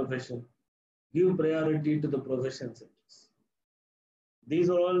of the profession, give priority to the profession's interests.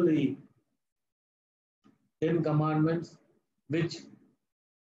 These are all the 10 commandments which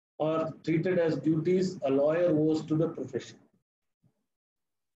are treated as duties a lawyer owes to the profession.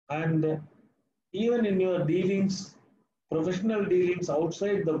 And even in your dealings, professional dealings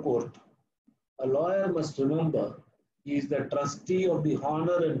outside the court, a lawyer must remember he is the trustee of the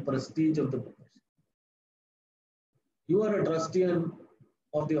honor and prestige of the profession. You are a trustee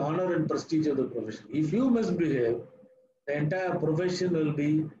of the honor and prestige of the profession. If you misbehave, the entire profession will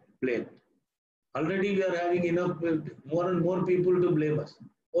be blamed. Already we are having enough, more and more people to blame us.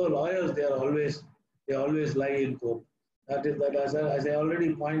 Oh, lawyers, they always lie in court. That is that, as I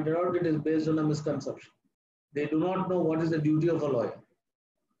already pointed out, it is based on a misconception. They do not know what is the duty of a lawyer.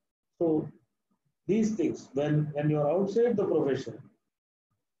 So these things, when you are outside the profession,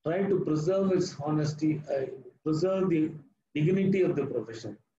 try to preserve its honesty, preserve the dignity of the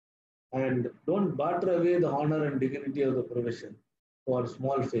profession, and don't barter away the honor and dignity of the profession for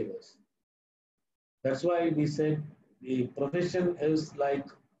small favors. That's why we said the profession is like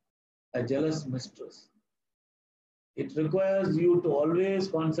a jealous mistress. It requires you to always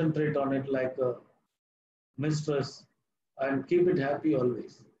concentrate on it like a mistress and keep it happy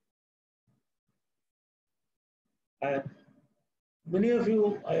always. And many of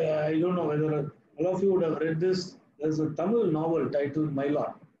you, I don't know whether all of you would have read this. There's a Tamil novel titled My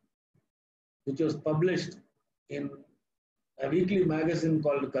Lord, which was published in a weekly magazine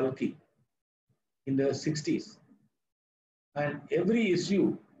called Kalki in the 60s. And every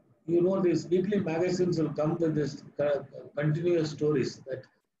issue, you know, these weekly magazines will come with this continuous stories that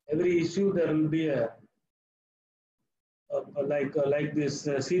every issue there will be like this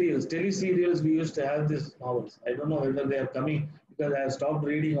serials, tele-serials, we used to have these novels. I don't know whether they are coming because I have stopped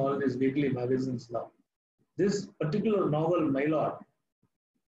reading all these weekly magazines now. This particular novel, My Lord,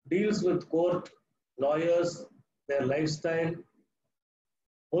 deals with court, lawyers, their lifestyle,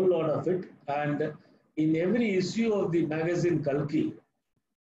 whole lot of it. And in every issue of the magazine Kalki,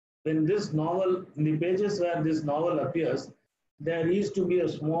 when this novel, in the pages where this novel appears, there used to be a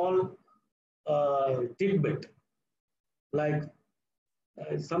small tidbit, like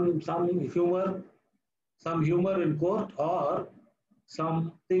some humor in court, or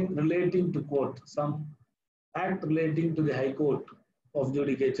something relating to court, some act relating to the High Court of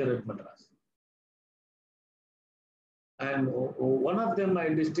Judicature at Madras. And one of them I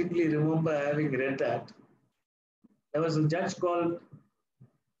distinctly remember having read that. There was a judge called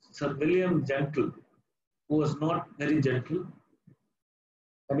Sir William Gentle, who was not very gentle,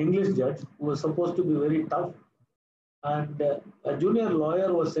 an English judge who was supposed to be very tough. And a junior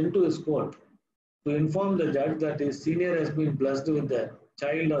lawyer was sent to his court to inform the judge that his senior has been blessed with a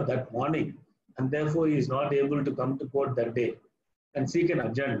child or that morning, and therefore he is not able to come to court that day and seek an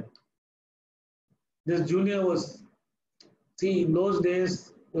adjournment. This junior was, see, in those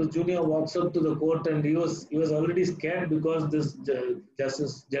days, this junior walks up to the court and he was already scared because this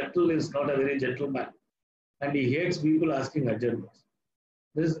Justice Gentle is not a very gentleman and he hates people asking adjournments.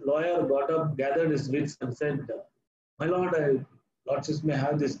 This lawyer got up, gathered his wits and said, "My lord, Lordship may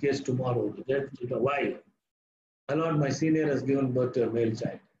have this case tomorrow." The judge, "Why?" "My lord, my senior has given birth to a male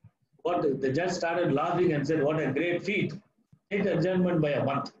child." What? The judge started laughing and said, "What a great feat. Take adjournment by a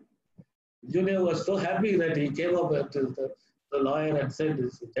month." Junior was so happy that he came up to the lawyer and said,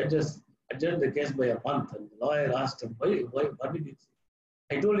 "The judge has adjourned the case by a month." And the lawyer asked him, "Why? What did he say?"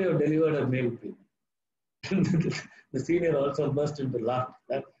 "I told you I delivered a male baby." The senior also burst into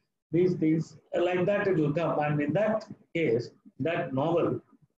laughter. These things, like that it will come. And in that case, that novel,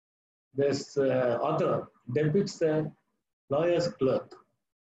 this author depicts a lawyer's clerk.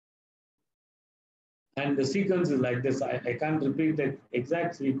 And the sequence is like this. I can't repeat the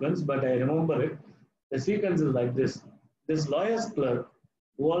exact sequence, but I remember it. The sequence is like this. This lawyer's clerk,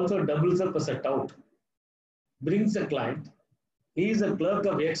 who also doubles up as a tout, brings a client. He is a clerk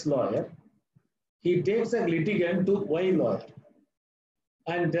of ex-lawyer. He takes a litigant to Y lawyer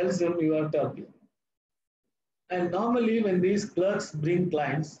and tells him, "You have to appear." And normally when these clerks bring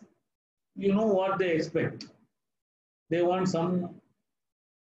clients, you know what they expect. They want some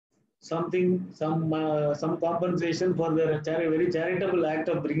compensation for their very charitable act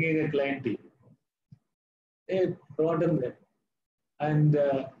of bringing a client to you. They brought him there. And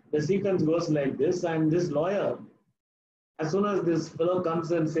the sequence goes like this. And this lawyer, as soon as this fellow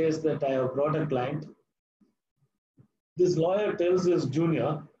comes and says that I have brought a client, this lawyer tells his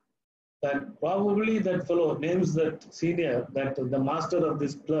junior that probably that fellow names that senior, that the master of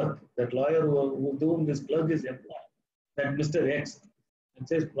this clerk, that lawyer with whom this clerk is employed, that Mr. X, and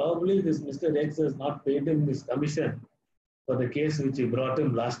says probably this Mr. X has not paid him his commission for the case which he brought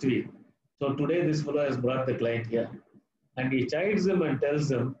him last week. So today this fellow has brought the client here. And he chides him and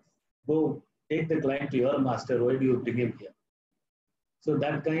tells him, go take the client to your master, why do you bring him here? So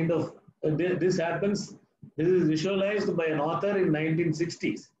that kind of, this happens, this is visualized by an author in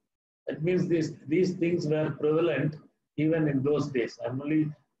 1960s. That means these things were prevalent even in those days. I'm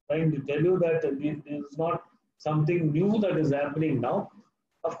only trying to tell you that this is not something new that is happening now.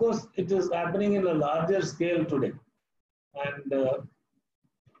 Of course, it is happening in a larger scale today.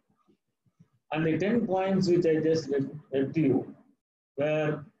 And the 10 points which I just read to you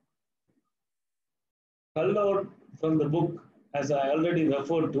were culled out from the book, as I already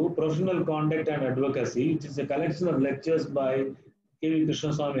referred to, Professional Conduct and Advocacy, which is a collection of lectures by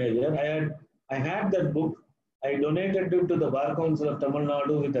A.V.V.Krishnan Iyer. I had that book. I donated it to the Bar Council of Tamil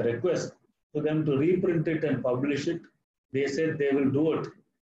Nadu with a request to them to reprint it and publish it. They said they will do it,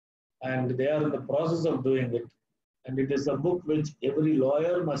 and they are in the process of doing it. And it is a book which every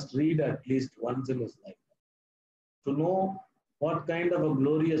lawyer must read at least once in his life to know what kind of a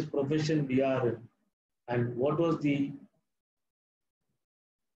glorious profession we are in and what was the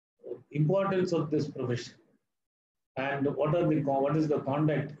importance of this profession and what is the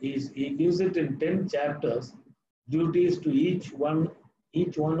conduct. He gives it in 10 chapters, duties to each one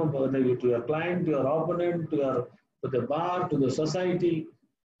of to your client, to your opponent, to the bar, to the society.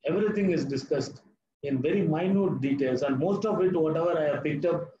 Everything is discussed in very minute details, and most of it, whatever I have picked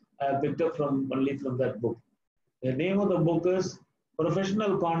up only from that book. The name of the book is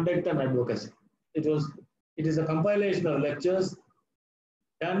Professional Conduct and Advocacy. It is a compilation of lectures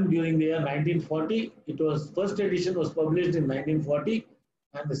done during the year 1940. First edition was published in 1940,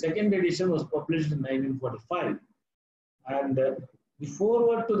 and the second edition was published in 1945. And the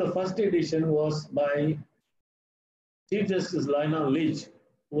foreword to the first edition was by Chief Justice Lionel Leach,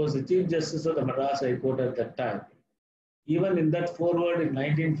 who was the Chief Justice of the Madras High Court at that time. Even in that foreword in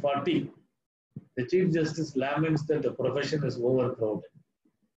 1940, the Chief Justice laments that the profession is overcrowded.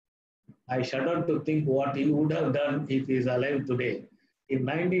 I shudder to think what he would have done if he is alive today. In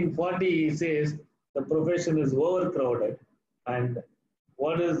 1940, he says the profession is overcrowded, and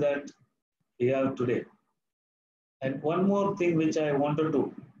what is that we have today? And one more thing which I wanted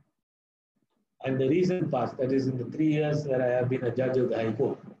to, and the recent past, that is in the 3 years that I have been a judge of the High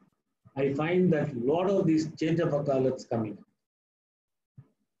Court, I find that a lot of these change of wakalaths coming.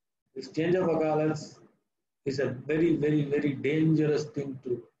 This change of wakalaths is a very, very, very dangerous thing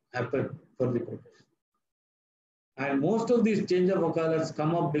to happen for the profession. And most of these change of wakalaths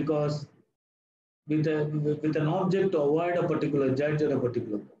come up because with an object to avoid a particular judge or a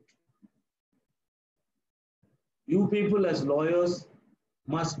particular court. You people as lawyers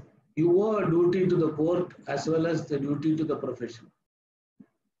you owe a duty to the court as well as the duty to the profession.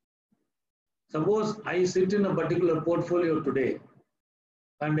 Suppose I sit in a particular portfolio today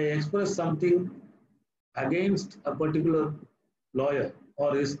and I express something against a particular lawyer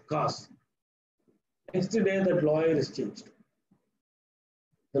or his cause. Next day that lawyer is changed.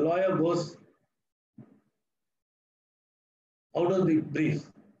 The lawyer goes out of the brief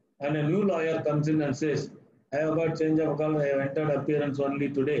and a new lawyer comes in and says, I have got change of call, I have entered appearance only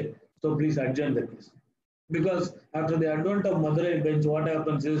today, so please adjourn the case. Because after the advent of Madurai bench, what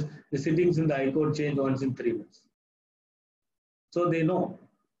happens is the sittings in the High Court change once in 3 months. So they know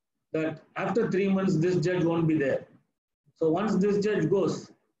that after 3 months, this judge won't be there. So once this judge goes,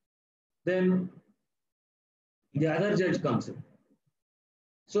 then the other judge comes in.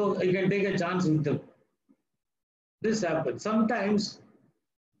 So you can take a chance with them. This happens. Sometimes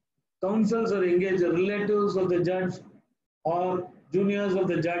counsels are engaged, relatives of the judge or juniors of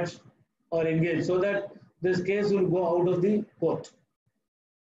the judge are engaged so that this case will go out of the court.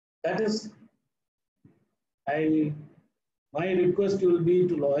 That is, my request will be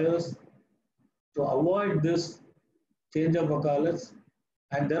to lawyers to avoid this change of wakalaths.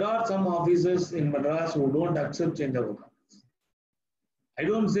 And there are some officers in Madras who don't accept change of wakalaths. I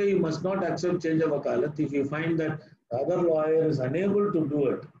don't say you must not accept change of wakalath. If you find that the other lawyer is unable to do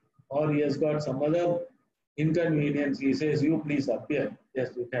it, or he has got some other inconvenience, he says, you please appear. Yes,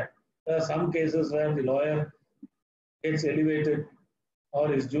 you can. There are some cases where the lawyer gets elevated or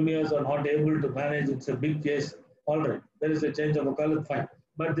his juniors are not able to manage. It's a big case. All right, there is a change of wakalath, fine.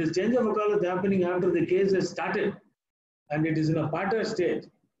 But this change of wakalat happening after the case has started and it is in a parter stage.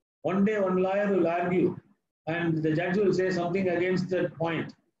 One day one lawyer will argue and the judge will say something against that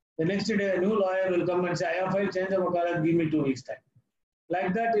point. The next day a new lawyer will come and say, I have filed change of wakalat, give me 2 weeks time.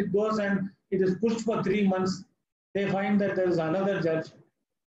 Like that it goes and it is pushed for 3 months. They find that there is another judge.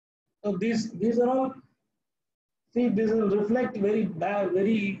 So these are all, see, this will reflect very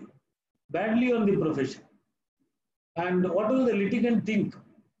badly on the profession. And what will the litigant think?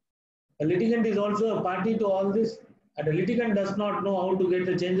 The litigant is also a party to all this, and the litigant does not know how to get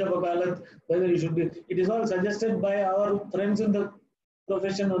a change of wakalat, whether it should be. It is all suggested by our friends in the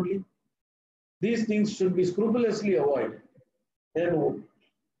profession only. These things should be scrupulously avoided. Then,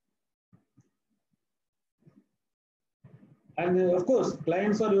 and of course,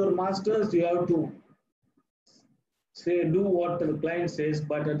 clients are your masters. You have to do what the client says,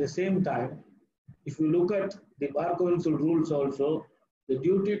 but at the same time, if you look at the Bar Council rules also, the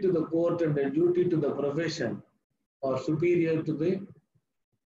duty to the court and the duty to the profession are superior to the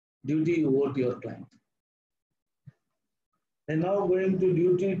duty you owe to your client. And now going to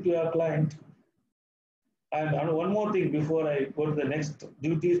duty to your client. And one more thing before I go to the next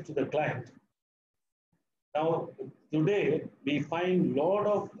duties to the client. Now, today we find a lot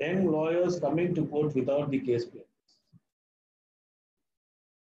of young lawyers coming to court without the case papers.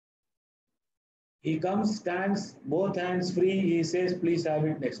 He comes, stands, both hands free, he says, please have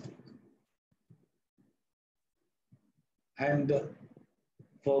it next week. And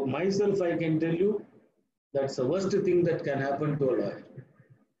for myself, I can tell you, that's the worst thing that can happen to a lawyer.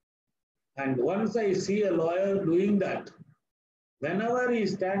 And once I see a lawyer doing that, whenever he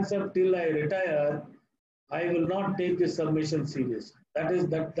stands up till I retire, I will not take his submission serious. That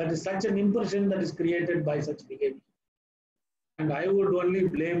is such an impression that is created by such behavior. And I would only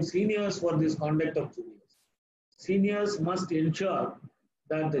blame seniors for this conduct of juniors. Seniors must ensure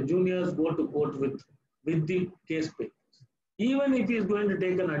that the juniors go to court with the case papers. Even if he is going to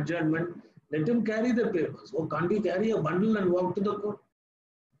take an adjournment, let him carry the papers. Or can't he carry a bundle and walk to the court?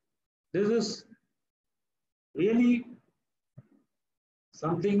 This is really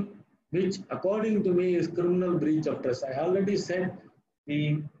something which, according to me, is criminal breach of trust. I already said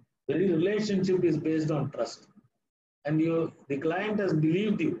the very relationship is based on trust. And the client has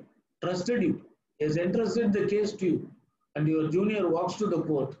believed you, trusted you, has entrusted the case to you, and your junior walks to the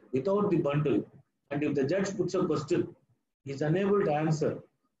court without the bundle, and if the judge puts a question, he is unable to answer,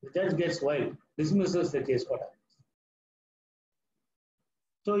 the judge gets wild, dismisses the case. What happens?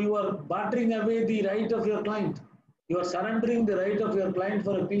 So you are bartering away the right of your client. You are surrendering the right of your client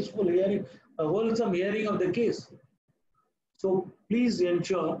for a peaceful hearing, a wholesome hearing of the case. So please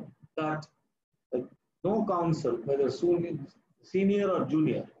ensure that no counsel, whether senior or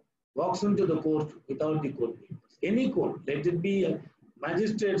junior, walks into the court without the court papers. Any court, let it be a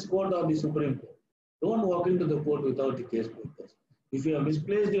magistrate's court or the Supreme Court. Don't walk into the court without the case papers. If you have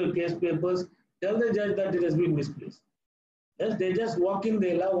misplaced your case papers, tell the judge that it has been misplaced. Yes, they just walk in,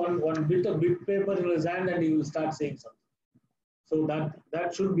 they'll have one bit of paper in his hand and he will start saying something. So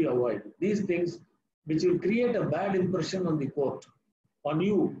that should be avoided. These things which will create a bad impression on the court, on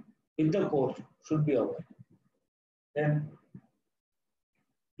you in the court, should be avoided. Then,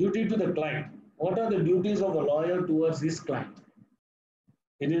 duty to the client. What are the duties of a lawyer towards his client?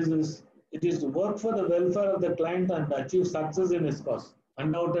 It is to work for the welfare of the client and achieve success in his cause.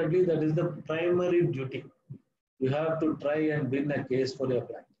 Undoubtedly, that is the primary duty. You have to try and win a case for your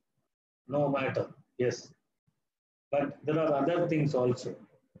client, no matter, yes. But there are other things also.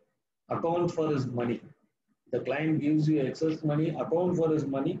 Account for his money. The client gives you excess money, account for his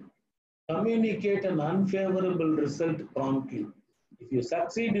money. Communicate an unfavorable result promptly. If you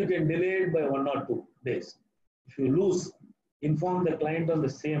succeed, you can delay it by 1 or 2 days. If you lose, inform the client on the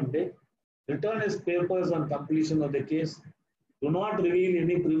same day. Return his papers on completion of the case. Do not reveal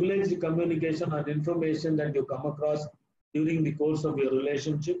any privileged communication or information that you come across during the course of your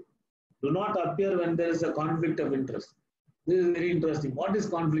relationship. Do not appear when there is a conflict of interest. This is very interesting. What is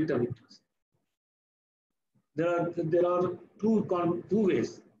conflict of interest? There are two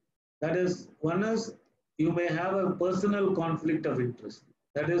ways. That is, one is you may have a personal conflict of interest.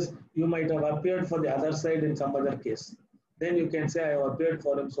 That is, you might have appeared for the other side in some other case. Then you can say, I have appeared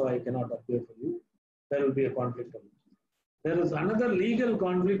for him, so I cannot appear for you. There will be a conflict of interest. There is another legal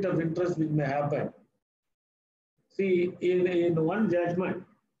conflict of interest which may happen. See, in one judgment,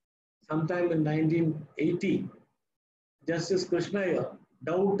 sometime in 1980, Justice Krishna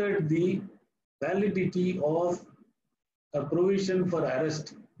doubted the validity of a provision for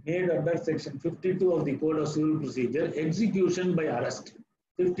arrest made under Section 52 of the Code of Civil Procedure, execution by arrest,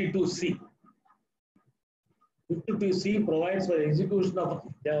 52C. 52C provides for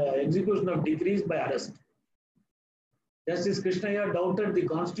execution of decrees by arrest. Justice Krishna doubted the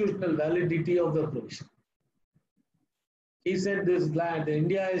constitutional validity of the provision. He said this land,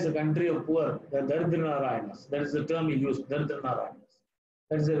 India is a country of poor, the Daridranarayanas. That is the term he used, Daridranarayanas.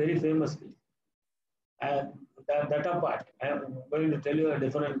 That is a very famous speech. And that apart, I am going to tell you a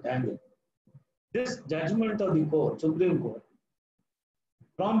different angle. This judgment of the court, Supreme Court,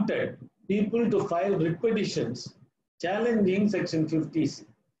 prompted people to file writ petitions challenging Section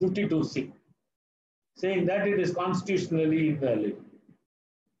 52C, saying that it is constitutionally invalid.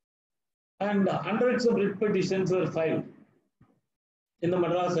 And hundreds of writ petitions were filed in the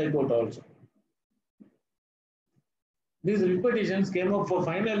Madras High Court also. These writ petitions came up for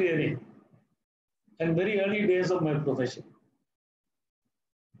final hearing in very early days of my profession.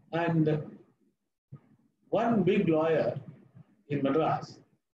 And one big lawyer in Madras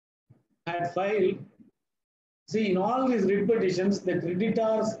had filed, see, in all these writ petitions, the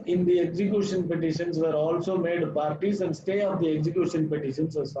creditors in the execution petitions were also made parties, and stay of the execution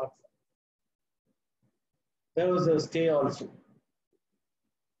petitions was sought for. There was a stay also.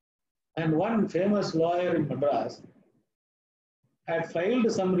 And one famous lawyer in Madras had filed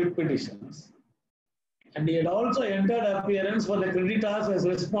some writ petitions, and he had also entered appearance for the creditors as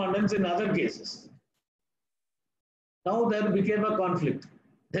respondents in other cases. Now there became a conflict.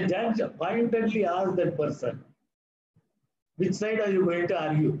 The judge pointedly asked that person, which side are you going to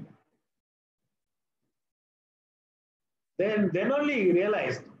argue? Then only he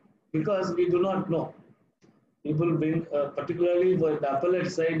realized, because we do not know. People bring, particularly for the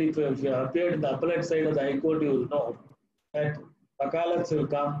appellate side, if you appeared in the appellate side of the High Court, you will know that wakalats will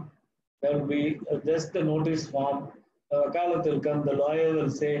come, there will be just the notice form, the wakalat will come, the lawyer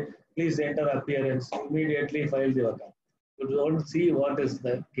will say, please enter appearance, immediately file the wakalat. You don't see what is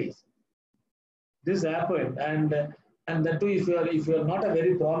the case. This happened, and that too, if you are not a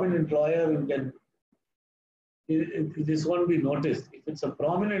very prominent lawyer, you can, this won't be noticed. If it's a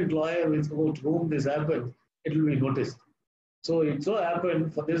prominent lawyer with whom this happens, it will be noticed. So it so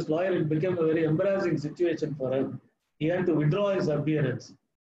happened for this lawyer, it became a very embarrassing situation for him. He had to withdraw his appearance.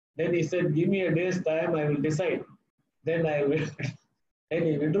 Then he said, give me a day's time, I will decide. Then I will. Then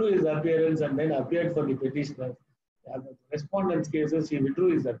he withdrew his appearance and then appeared for the petitioner. Respondents cases, he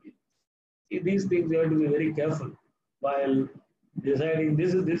withdrew his appearance. See, these things you have to be very careful while deciding.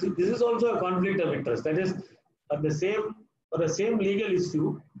 This is also a conflict of interest. That is, for the same legal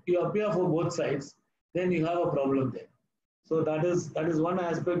issue, you appear for both sides, then you have a problem there. So that is one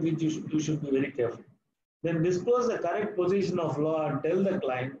aspect which you should be very careful. Then disclose the correct position of law and tell the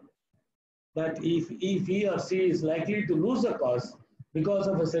client that if he or she is likely to lose the cause because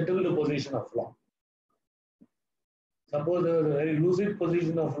of a settled position of law. Suppose there was a very lucid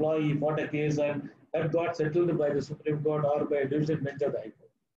position of law, he fought a case and that got settled by the Supreme Court or by a division bench of the High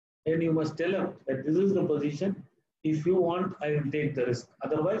Court. Then you must tell him that this is the position. If you want, I will take the risk.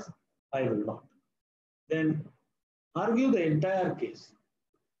 Otherwise, I will not. Then argue the entire case.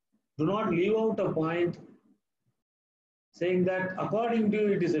 Do not leave out a point saying that according to you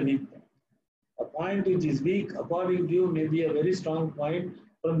it is a weak point. A point which is weak, according to you, may be a very strong point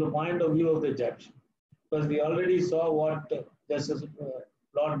from the point of view of the judge. Because we already saw what Justice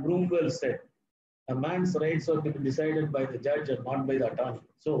Lord Broomwell said. A man's rights are to be decided by the judge and not by the attorney.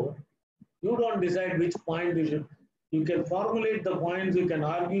 So you don't decide which point you should. You can formulate the points, you can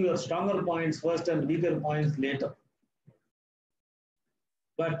argue your stronger points first and weaker points later.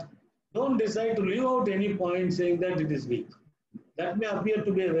 But don't decide to leave out any point saying that it is weak. That may appear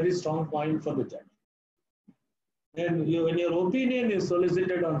to be a very strong point for the judge. And when your opinion is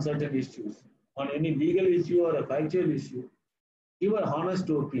solicited on certain issues, on any legal issue or a factual issue, give an honest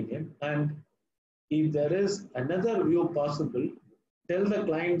opinion, and if there is another view possible, tell the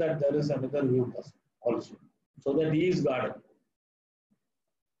client that there is another view possible also, so that he is guarded.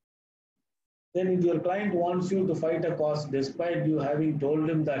 Then if your client wants you to fight a cause despite you having told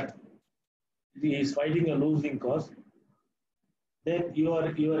him that he is fighting a losing cause, then you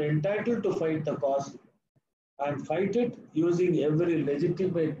are entitled to fight the cause and fight it using every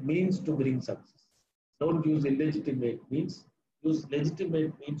legitimate means to bring success. Don't use illegitimate means, use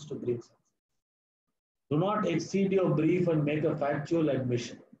legitimate means to bring success. Do not exceed your brief and make a factual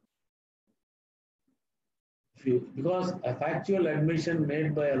admission. Because a factual admission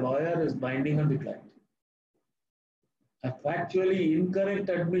made by a lawyer is binding on the client. A factually incorrect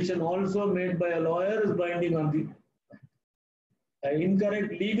admission also made by a lawyer is binding on the client. An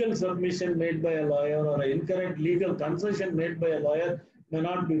incorrect legal submission made by a lawyer or an incorrect legal concession made by a lawyer may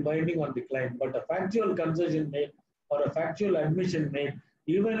not be binding on the client, but a factual concession made or a factual admission made,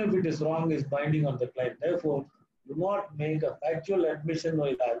 even if it is wrong, is binding on the client. Therefore, Do not make a factual admission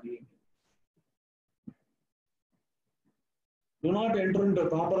while arguing. Do not enter into a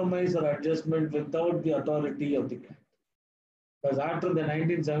compromise or adjustment without the authority of the client. Because after the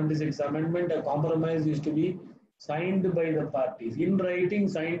 1976 amendment, a compromise used to be signed by the parties, in writing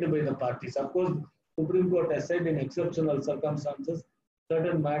signed by the parties. Of course, Supreme Court has said in exceptional circumstances,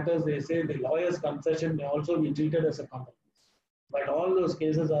 certain matters they say the lawyer's concession may also be treated as a compromise. But all those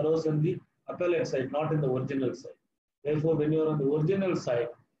cases arose on the appellate side, not in the original side. Therefore, when you are on the original side,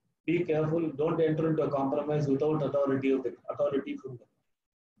 be careful, don't enter into a compromise without authority from them.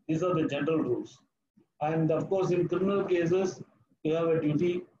 These are the general rules. And of course, in criminal cases, you have a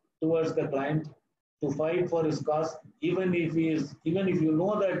duty towards the client to fight for his cause, even if you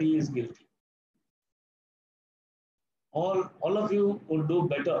know that he is guilty. All of you would do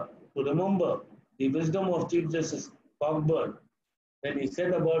better to remember the wisdom of Chief Justice Cockburn when he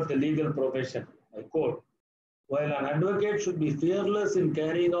said about the legal profession. I quote, while an advocate should be fearless in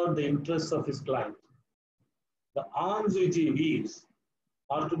carrying out the interests of his client, the arms which he wields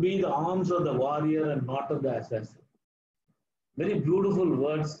are to be the arms of the warrior and not of the assassin. Very beautiful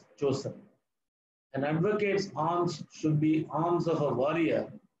words chosen. An advocate's arms should be arms of a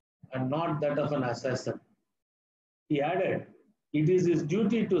warrior and not that of an assassin. He added, it is his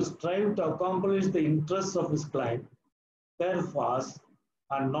duty to strive to accomplish the interests of his client per fas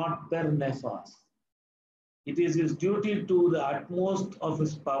and not per nefas. It is his duty to the utmost of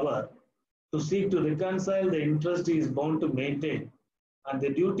his power to seek to reconcile the interest he is bound to maintain, and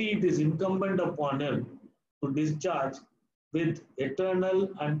the duty it is incumbent upon him to discharge with eternal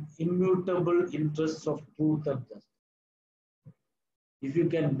and immutable interests of truth and justice. If you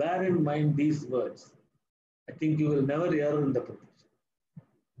can bear in mind these words, I think you will never err in the profession.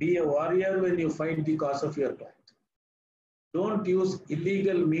 Be a warrior when you fight the cause of your client. Don't use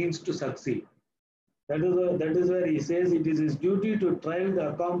illegal means to succeed. That is where he says it is his duty to try to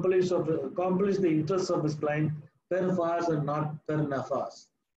accomplish the interests of his client per fas and not per nefas.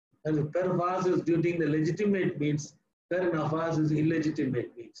 And per fas is using the legitimate means, per nefas is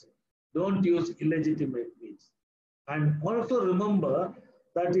illegitimate means. Don't use illegitimate means. And also remember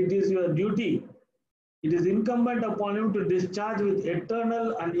that it is your duty, it is incumbent upon him to discharge with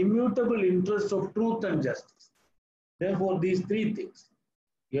eternal and immutable interests of truth and justice. Therefore, these three things.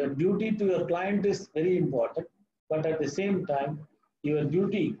 Your duty to your client is very important, but at the same time, your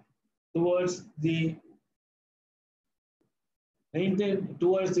duty towards the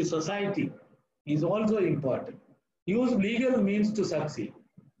society is also important. Use legal means to succeed.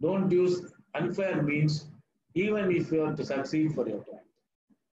 Don't use unfair means, even if you are to succeed for your client.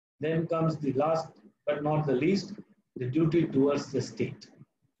 Then comes the last but not the least, the duty towards the state.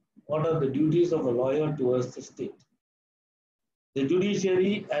 What are the duties of a lawyer towards the state? The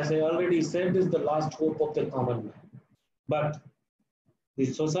judiciary, as I already said, is the last hope of the common man. But the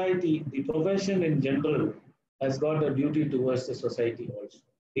society, the profession in general, has got a duty towards the society also.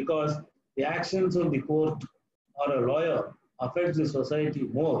 Because the actions of the court or a lawyer affects the society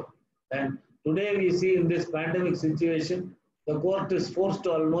more. And today we see in this pandemic situation, the court is forced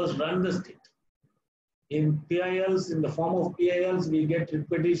to almost run the state. In PILs, in the form of PILs, we get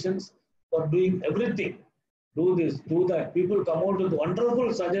repetitions for doing everything. Do this, do that. People come out with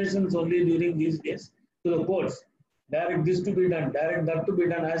wonderful suggestions only during these days to the courts. Direct this to be done, direct that to be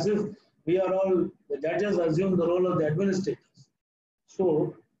done, as if we are all, the judges assume the role of the administrators.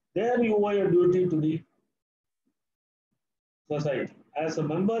 So, there you owe your duty to the society. As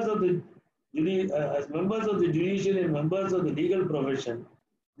members of the judiciary and members of the legal profession,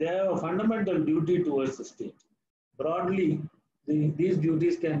 they have a fundamental duty towards the state. Broadly, these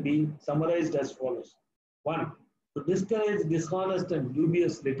duties can be summarized as follows. 1. To discourage dishonest and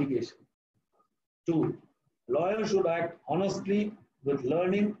dubious litigation. 2. Lawyers should act honestly with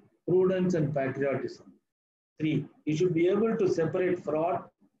learning, prudence, and patriotism. 3. He should be able to separate fraud,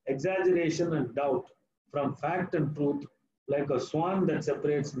 exaggeration, and doubt from fact and truth, like a swan that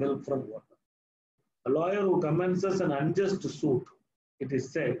separates milk from water. A lawyer who commences an unjust suit, it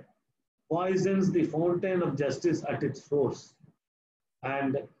is said, poisons the fountain of justice at its source,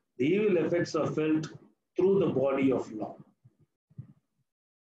 and the evil effects are felt through the body of law.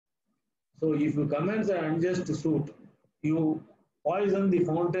 So if you commence an unjust suit, you poison the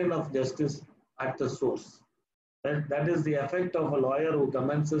fountain of justice at the source. That is the effect of a lawyer who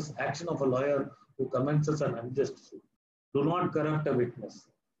commences, action of a lawyer who commences an unjust suit. Do not corrupt a witness.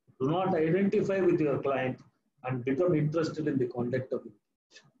 Do not identify with your client and become interested in the conduct of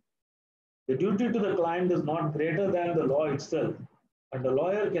litigation. The duty to the client is not greater than the law itself, and a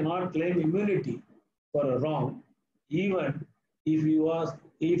lawyer cannot claim immunity for a wrong, even if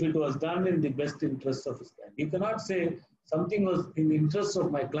it was done in the best interests of his client. client. You cannot say something was in the interest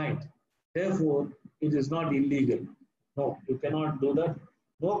of my client, therefore it is not illegal. No, you cannot do that.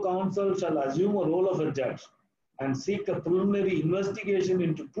 No counsel shall assume a role of a judge and seek a preliminary investigation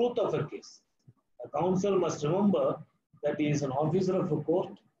into truth of a case. A counsel must remember that he is an officer of a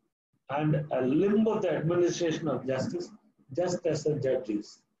court and a limb of the administration of justice, just as a judge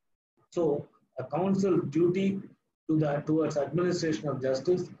is. So, a counsel's duty towards administration of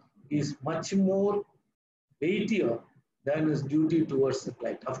justice is much more weightier than his duty towards the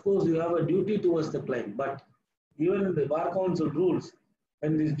client. Of course, you have a duty towards the client, but even in the Bar Council rules,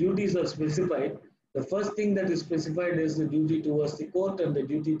 when these duties are specified, the first thing that is specified is the duty towards the court and the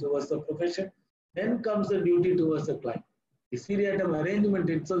duty towards the profession. Then comes the duty towards the client. The seriatim arrangement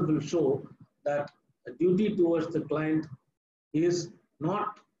itself will show that the duty towards the client does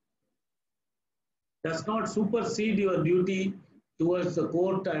not supersede your duty towards the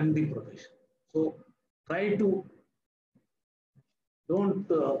court and the profession. So try to don't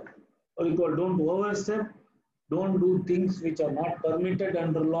overstep, don't do things which are not permitted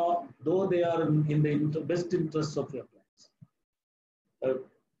under law, though they are in the best interests of your clients.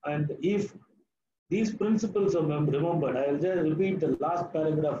 And if these principles are remembered, I will just repeat the last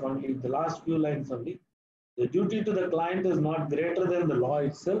paragraph only, the last few lines only. The duty to the client is not greater than the law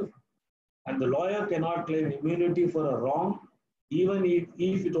itself, and the lawyer cannot claim immunity for a wrong, even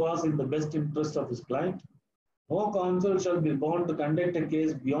if it was in the best interest of his client. No counsel shall be bound to conduct a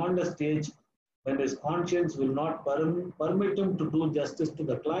case beyond a stage when his conscience will not permit him to do justice to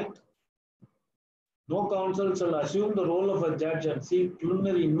the client. No counsel shall assume the role of a judge and seek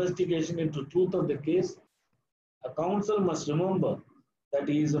preliminary investigation into truth of the case. A counsel must remember that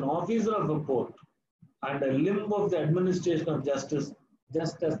he is an officer of a court and a limb of the administration of justice,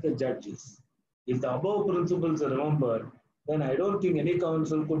 just as the judge is. If the above principles are remembered, then I don't think any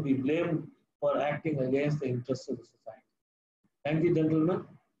counsel could be blamed for acting against the interests of the society. Thank you, gentlemen.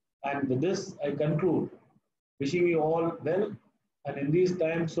 And with this, I conclude, wishing you all well. And in these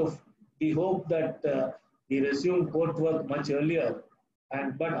times we hope that we resume court work much earlier.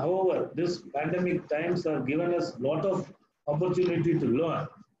 But however, this pandemic times have given us a lot of opportunity to learn.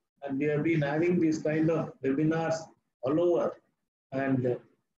 And we have been having these kind of webinars all over. And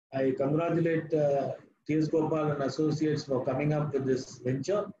I congratulate T.S. Gopal and Associates for coming up with this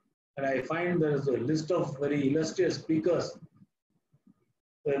venture. And I find there is a list of very illustrious speakers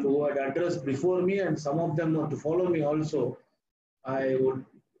who had addressed before me, and some of them want to follow me also. I would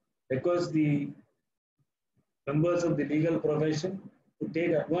request the members of the legal profession to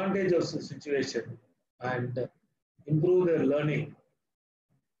take advantage of the situation and improve their learning.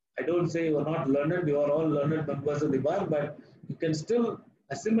 I don't say you are not learned, you are all learned members of the bar, but you can still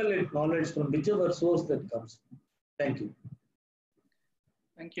assimilate knowledge from whichever source that comes. Thank you.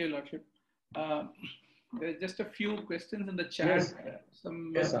 Thank you, Lordship. There are just a few questions in the chat. Yes,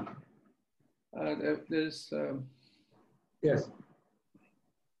 yes sir. There's yes.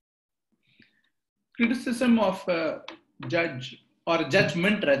 Criticism of a judge, or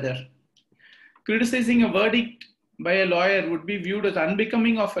judgment rather. Criticizing a verdict by a lawyer would be viewed as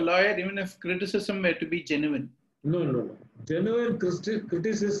unbecoming of a lawyer, even if criticism were to be genuine. No. Genuine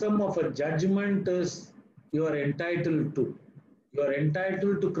criticism of a judgment is you are entitled to. You are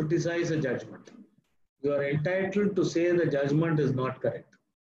entitled to criticize a judgment. You are entitled to say the judgment is not correct.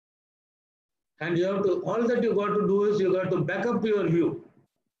 And you have to, all that you got to do is you got to back up your view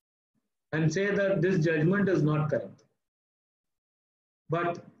and say that this judgment is not correct.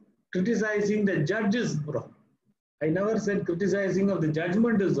 But criticizing the judge is wrong. I never said criticizing of the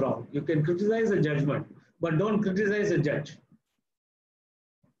judgment is wrong. You can criticize a judgment, but don't criticize a judge.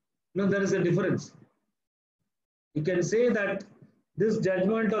 No, there is a difference. You can say that this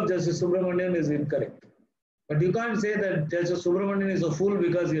judgment of Justice Subramanian is incorrect. But you can't say that Justice Subramanian is a fool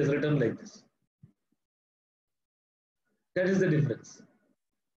because he has written like this. That is the difference.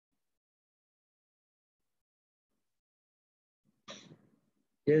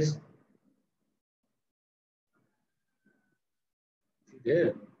 Yes.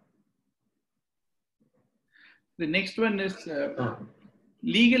 Yeah. The next one is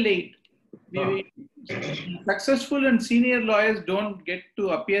legal aid. Successful and senior lawyers don't get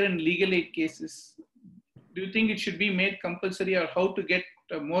to appear in legal aid cases. Do you think it should be made compulsory, or how to get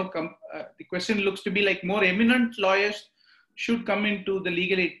more? The question looks to be like more eminent lawyers should come into the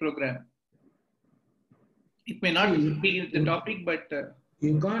legal aid program. It may not be the topic, but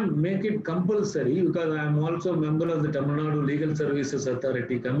you can't make it compulsory, because I am also a member of the Tamil Nadu Legal Services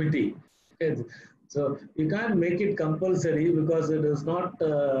Authority Committee. So you can't make it compulsory because it is not.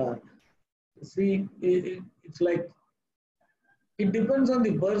 See, it's like It depends on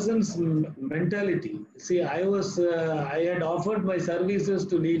the person's mentality. See, I had offered my services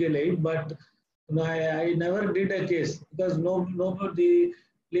to legal aid, but I never did a case because the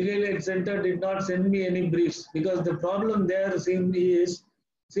legal aid center did not send me any briefs because the problem there seemed is,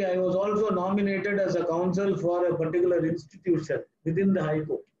 see, I was also nominated as a counsel for a particular institution within the High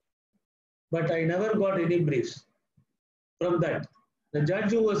Court, but I never got any briefs from that. The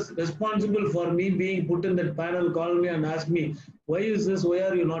judge who was responsible for me being put in that panel called me and asked me, why is this? Why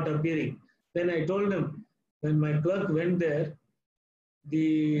are you not appearing? Then I told him, when my clerk went there,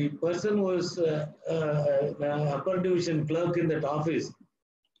 the person who was upper division clerk in that office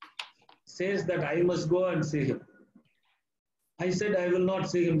says that I must go and see him. I said, I will not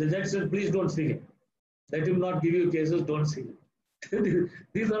see him. The judge said, please don't see him. Let him not give you cases, don't see him.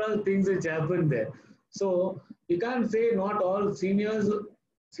 These are all things which happen there. So you can't say not all seniors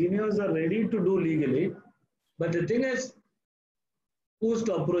are ready to do legally, but the thing is, who's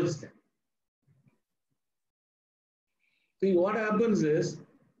to approach them? See, what happens is,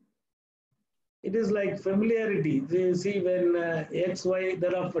 it is like familiarity. They see when X, Y,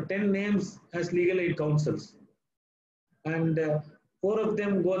 there are 10 names as legal aid counsels. And 4 of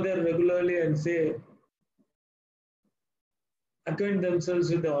them go there regularly and say, acquaint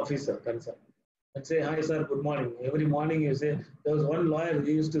themselves with the officer concerned. And say, hi sir, good morning. Every morning you say, there was one lawyer,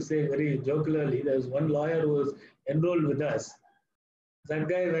 we used to say very jocularly, there was one lawyer who was enrolled with us. That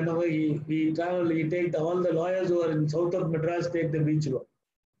guy, whenever he travel, he take all the lawyers who are in south of Madras, take the beach road.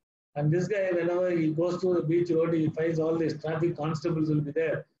 And this guy, whenever he goes to the beach road, he finds all these traffic constables will be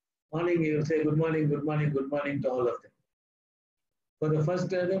there. Morning, he will say, good morning, good morning, good morning to all of them. For the first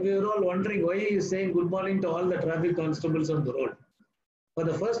time, we were all wondering why he is saying good morning to all the traffic constables on the road. For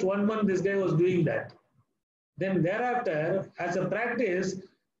the first 1 month, this guy was doing that. Then thereafter, as a practice,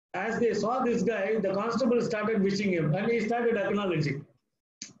 as they saw this guy, the constable started wishing him and he started acknowledging.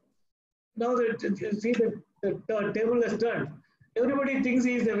 Now, see, the table has turned. Everybody thinks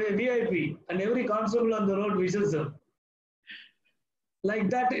he is a VIP and every constable on the road wishes him. Like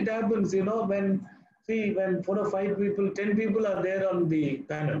that, it happens, when 4 or 5 people, 10 people are there on the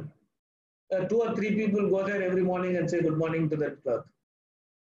panel. 2 or 3 people go there every morning and say good morning to that clerk.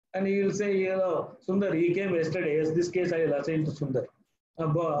 And he will say, Sundar, he came yesterday. Yes, this case I will assign to Sundar.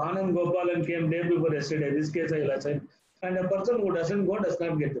 Anand Gopalan came day before yesterday. This case I will assign. And a person who doesn't go does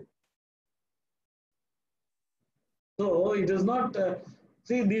not get it. So it is not,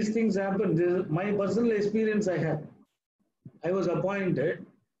 see, these things happen. This is my personal experience I have. I was appointed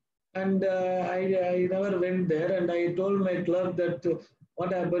and I never went there, and I told my clerk that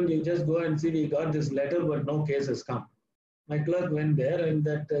what happened, you just go and see, we got this letter, but no case has come. My clerk went there and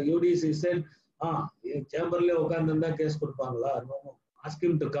that UDC said, Chamberlain Okandanda case Kurpangla, no, ask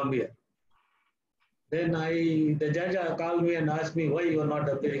him to come here. Then the judge called me and asked me why you are not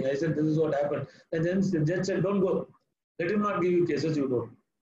appearing. I said, this is what happened. And then the judge said, don't go. Let him not give you cases, you don't.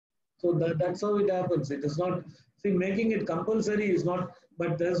 So that's how it happens. It is not, see, making it compulsory is not,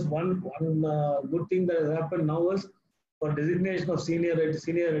 but there's one good thing that has happened now is for designation of senior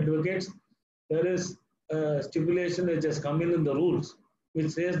advocates, there is a stipulation which has come in the rules, which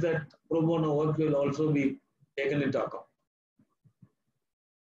says that pro bono work will also be taken into account.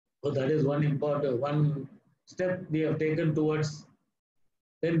 So that is one step we have taken towards.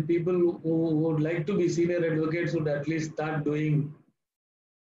 Then people who would like to be senior advocates would at least start doing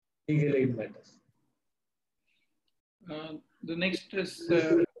legal aid matters. The next is,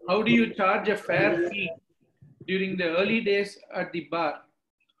 how do you charge a fair fee during the early days at the bar?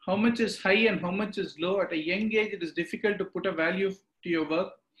 How much is high and how much is low? At a young age, it is difficult to put a value to your work.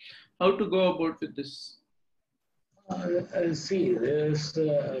 How to go about with this? See, there's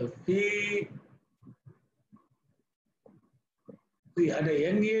fee. See, at a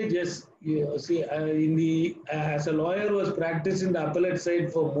young age, yes, see, as a lawyer who was practicing the appellate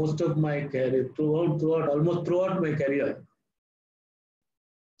side for most of my career, almost throughout my career,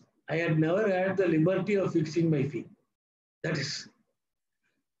 I had never had the liberty of fixing my fee. That is,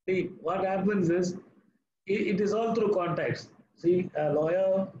 see, what happens is, it is all through contacts. See, a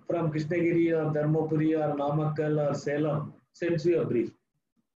lawyer from Krishnagiri or Dharmapuri or Namakkal or Salem sends you a brief.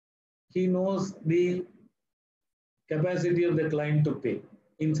 He knows the capacity of the client to pay.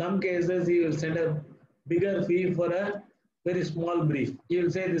 In some cases, he will send a bigger fee for a very small brief. He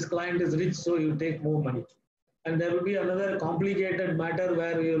will say this client is rich, so you take more money. And there will be another complicated matter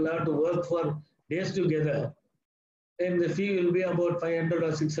where you will have to work for days together. Then the fee will be about 500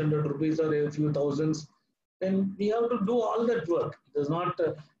 or 600 rupees or a few thousands. Then we have to do all that work. It is not,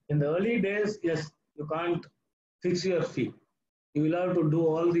 in the early days, yes, you can't fix your fee. You will have to do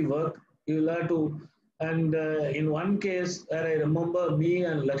all the work. You will have to And in one case where I remember me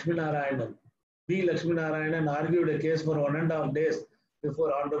and B. Lakshmi Narayanan argued a case for 1.5 days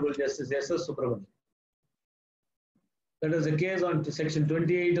before Honorable Justice S.S. Subramanian. That is a case on section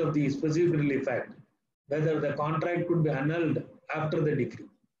 28 of the Specific Relief Act, whether the contract could be annulled after the decree.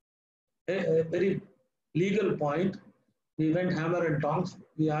 A very legal point. We went hammer and tongs.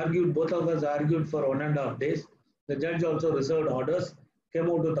 We argued, both of us argued for 1.5 days. The judge also reserved orders, came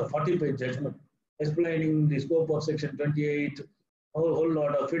out with a 40-page judgment explaining the scope of section 28, a whole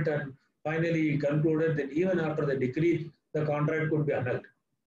lot of it, and finally concluded that even after the decree, the contract could be annulled.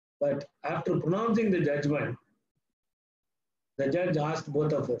 But after pronouncing the judgment, the judge asked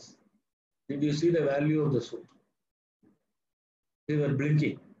both of us, "Did you see the value of the suit?" We were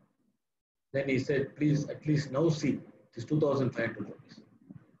blinking. Then he said, "Please, at least now see, it is 2,500 rupees.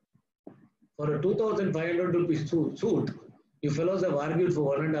 For a 2,500 rupees suit, you fellows have argued for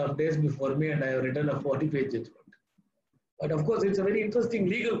 1.5 days before me, and I have written a 40-page judgment." But of course, it's a very interesting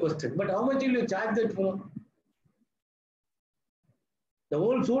legal question. But how much will you charge that for? The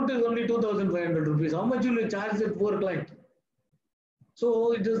whole suit is only 2,500 rupees. How much will you charge that poor client?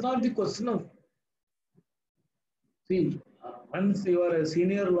 So it is not the question of, see, once you are a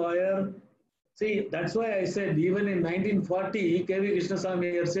senior lawyer, see, that's why I said even in 1940, K.V.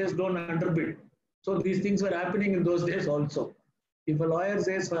 Krishnasamy says don't underbid. So these things were happening in those days also. If a lawyer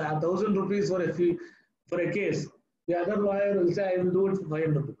says for 1,000 rupees for a case, the other lawyer will say, "I will do it for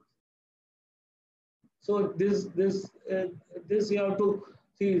 500 rupees." So this you have to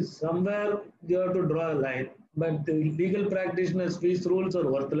see, somewhere you have to draw a line. But the legal practitioners' fees rules are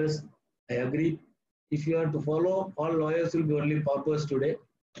worthless. I agree. If you have to follow, all lawyers will be only paupers today.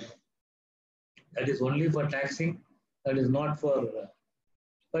 That is only for taxing. That is not for.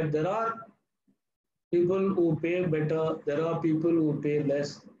 But there are people who pay better. There are people who pay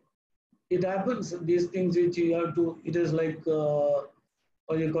less. It happens. These things which you have to. It is like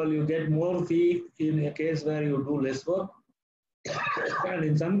what you call. You get more fee in a case where you do less work, and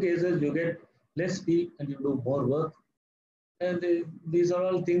in some cases you get less fee and you do more work. And these are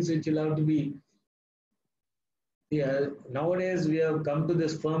all things which will have to be. Yeah, nowadays we have come to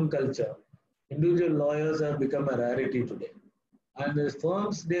this firm culture. Individual lawyers have become a rarity today, and the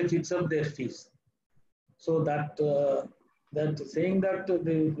firms, they fix up their fees. So that saying that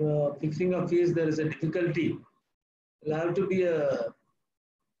the fixing of fees there is a difficulty will have to be a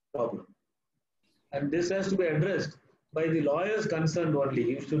problem, and this has to be addressed by the lawyers concerned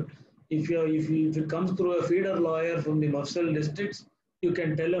only. You should, if it comes through a feeder lawyer from the Mafsal districts, you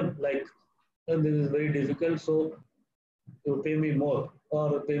can tell him like, "This is very difficult, so you pay me more,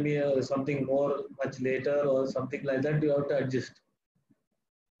 or pay me something more much later, or something like that." You have to adjust.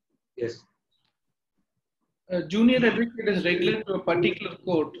 Yes. A junior advocate is regular to a particular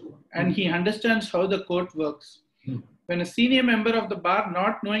court and he understands how the court works. When a senior member of the bar,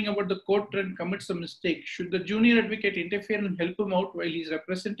 not knowing about the court trend, commits a mistake, should the junior advocate interfere and help him out while he's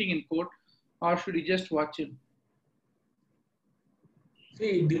representing in court, or should he just watch him?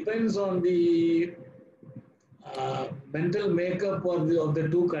 See, it depends on the mental makeup of the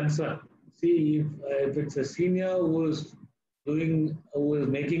two concerned. See, if it's a senior who is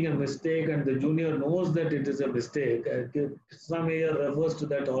making a mistake and the junior knows that it is a mistake, some Iyer refers to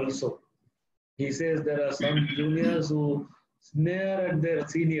that also. He says there are some juniors who sneer at their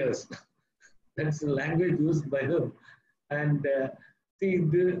seniors. That's the language used by them. And see,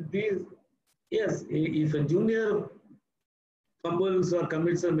 yes, if a junior fumbles or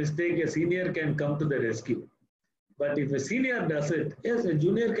commits a mistake, a senior can come to the rescue. But if a senior does it, yes, a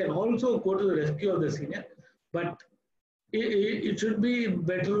junior can also go to the rescue of the senior. But it should be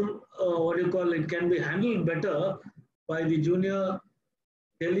better, it can be handled better by the junior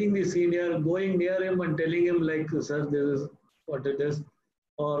telling the senior, going near him and telling him like, "Sir, this is what it is,"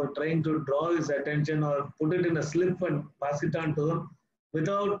 or trying to draw his attention or put it in a slip and pass it on to him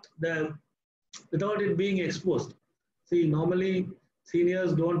without it being exposed. See, normally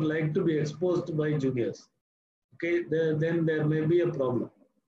seniors don't like to be exposed by juniors. Okay, then there may be a problem.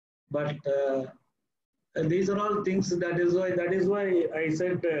 But these are all things. That is why I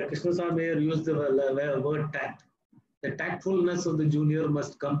said Krishnasamy used the word tact. The tactfulness of the junior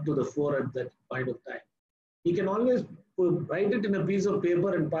must come to the fore at that point of time. He can always write it in a piece of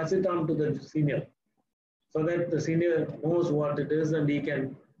paper and pass it on to the senior, so that the senior knows what it is and he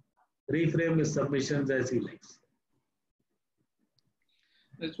can reframe his submissions as he likes.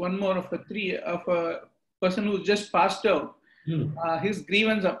 There's one more of a person who just passed out. His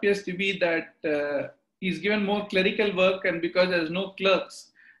grievance appears to be that he's given more clerical work, and because there's no clerks,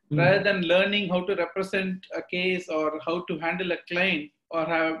 rather than learning how to represent a case or how to handle a client, or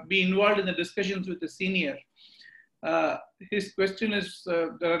have be involved in the discussions with the senior. His question is,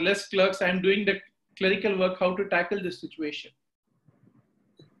 there are less clerks. I'm doing the clerical work. How to tackle this situation?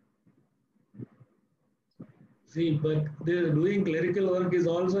 See, but doing clerical work is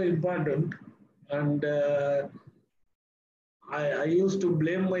also important. And I used to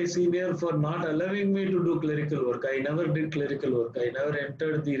blame my senior for not allowing me to do clerical work. I never did clerical work. I never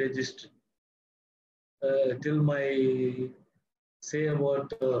entered the registry till my, say,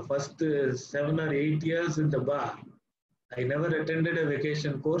 about first 7 or 8 years in the bar. I never attended a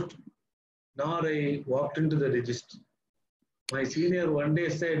vacation court, nor I walked into the registry. My senior one day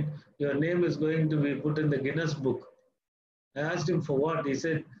said, your name is going to be put in the Guinness book. I asked him for what? He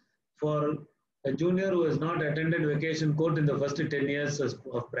said, for a junior who has not attended vacation court in the first 10 years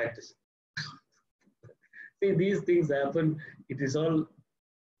of practice. See, these things happen. It is all,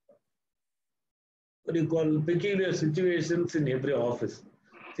 what do you call, peculiar situations in every office.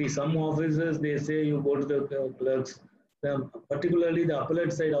 See, some offices, they say you go to the clerks, particularly the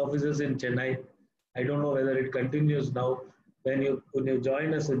appellate side offices in Chennai. I don't know whether it continues now. When you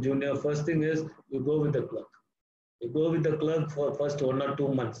join as a junior, first thing is you go with the clerk. You go with the clerk for first 1 or 2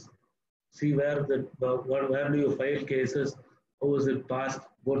 months. See where do you file cases, how is it passed,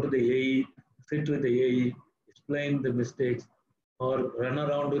 go to the AE, sit with the AE, explain the mistakes, or run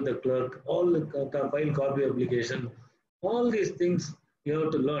around with the clerk, all the file copy application, all these things you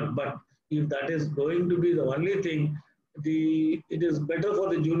have to learn. But if that is going to be the only thing, it is better for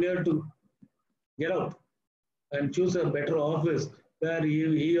the junior to get out and choose a better office where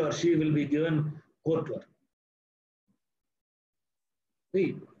he or she will be given court work.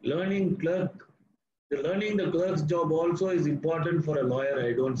 See, learning the clerk's job also is important for a lawyer.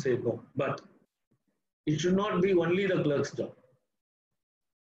 I don't say no, but it should not be only the clerk's job.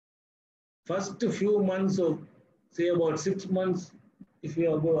 First few months of, say about 6 months, if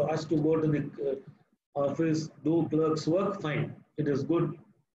you are asked to go to the office, do clerk's work, fine. It is good.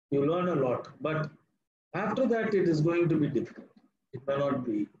 You learn a lot. But after that, it is going to be difficult. It may not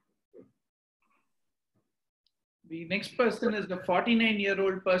be. The next person is the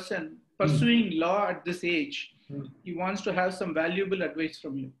 49-year-old person pursuing law at this age. He wants to have some valuable advice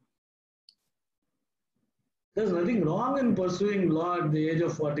from you. There's nothing wrong in pursuing law at the age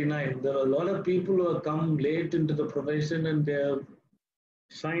of 49. There are a lot of people who have come late into the profession and they have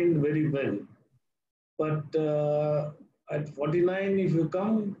shined very well. But at 49, if you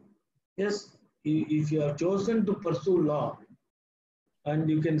come, yes, if you have chosen to pursue law and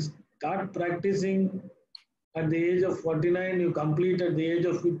you can start practicing at the age of 49, you complete at the age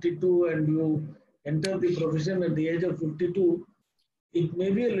of 52 and you enter the profession at the age of 52, it may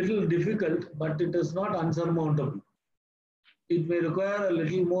be a little difficult, but it is not unsurmountable. It may require a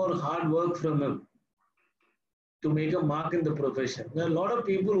little more hard work from him to make a mark in the profession. There are a lot of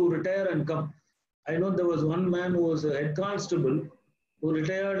people who retire and come. I know there was one man who was a head constable who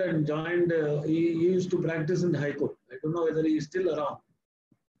retired and joined, he used to practice in the High Court. I don't know whether he is still around.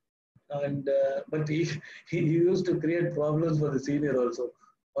 And but he used to create problems for the senior also.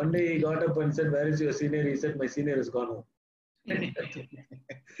 One day he got up and said, where is your senior? He said, my senior has gone home.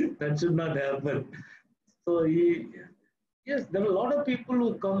 That should not happen. So yes, there are a lot of people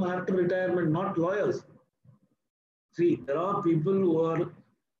who come after retirement, not lawyers. See, there are people who are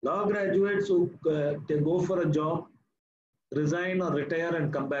law graduates who they go for a job, resign or retire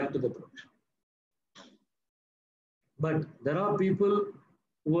and come back to the profession. But there are people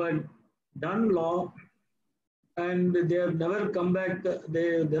who have done law and they have never come back.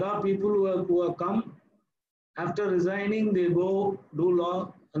 There are people who have come after resigning, they go do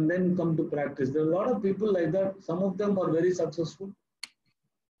law and then come to practice. There are a lot of people like that. Some of them are very successful.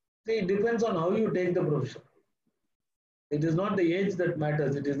 See, it depends on how you take the profession. It is not the age that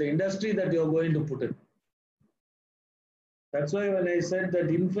matters. It is the industry that you are going to put in. That's why when I said that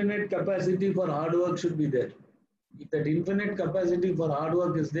infinite capacity for hard work should be there. If that infinite capacity for hard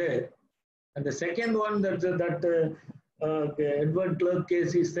work is there, and the second one that Edward Clerk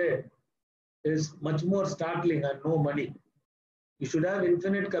case he said is much more startling and no money. You should have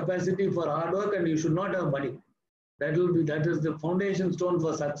infinite capacity for hard work and you should not have money. That is the foundation stone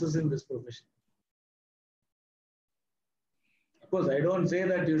for success in this profession. Of course, I don't say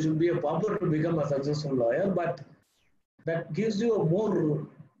that you should be a pauper to become a successful lawyer, but that gives you a more,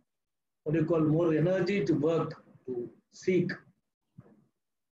 more energy to work, to seek.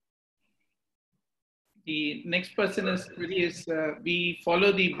 The next person is we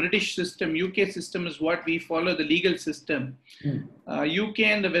follow the British system. UK system is what we follow, the legal system. UK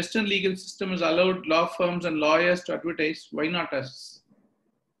and the Western legal system has allowed law firms and lawyers to advertise. Why not us?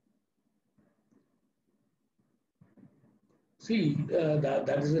 See,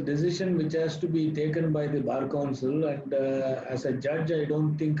 that is a decision which has to be taken by the Bar Council, and as a judge, I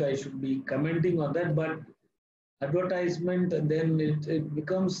don't think I should be commenting on that, but advertisement, then it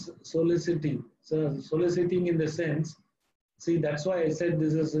becomes soliciting. So soliciting in the sense, see, that's why I said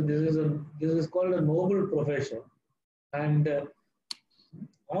this is called a noble profession, and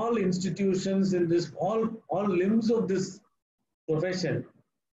all institutions in this, all limbs of this profession,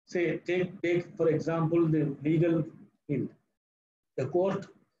 say, take for example the legal field, the court,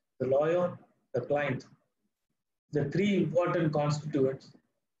 the lawyer, the client, the three important constituents,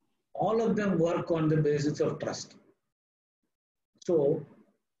 all of them work on the basis of trust. So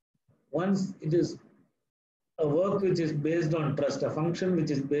once it is a work which is based on trust, a function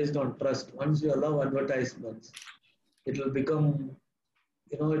which is based on trust, once you allow advertisements, it will become,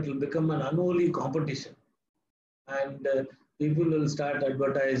 it will become an unholy competition. And people will start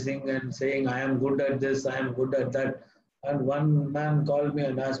advertising and saying, I am good at this, I am good at that. And one man called me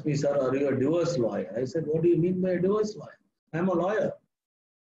and asked me, sir, are you a divorce lawyer? I said, what do you mean by a divorce lawyer? I am a lawyer.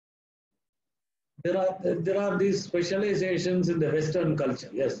 There are these specializations in the Western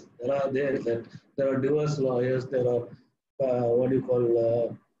culture. Yes, there are divorce lawyers. There are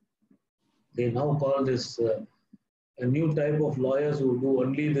they now call this a new type of lawyers who do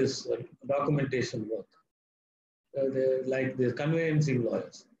only this documentation work. Like the conveyancing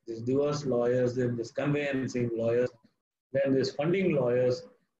lawyers. There's divorce lawyers, then there's conveyancing lawyers, then there's funding lawyers.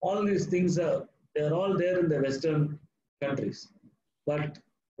 All these things they're all there in the Western countries. But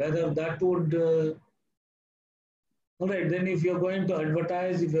whether that would, all right, then if you're going to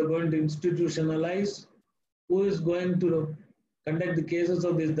advertise, if you're going to institutionalize, who is going to conduct the cases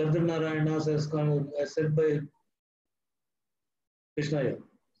of these Dadar Narayanas as said by Krishna?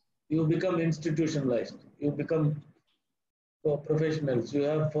 You become institutionalized, you become professionals, you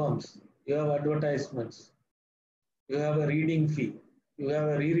have firms, you have advertisements, you have a reading fee, you have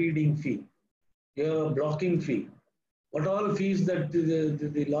a rereading fee, you have a blocking fee. What all fees that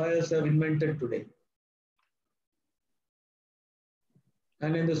the lawyers have invented today.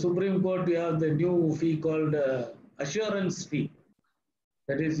 And in the Supreme Court, you have the new fee called assurance fee.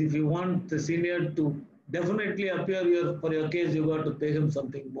 That is, if you want the senior to definitely appear for your case, you got to pay him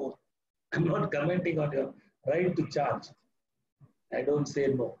something more. I'm not commenting on your right to charge. I don't say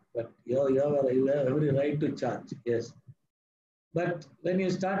no, but you have every right to charge, yes. But when you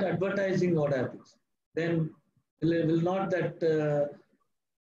start advertising, what happens? Then will not that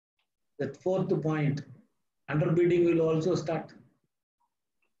fourth point, underbidding will also start.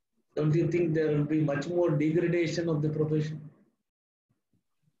 Don't you think there will be much more degradation of the profession?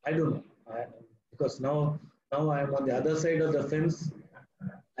 I don't know, because now I am on the other side of the fence.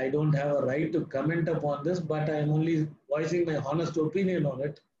 I don't have a right to comment upon this, but I am only voicing my honest opinion on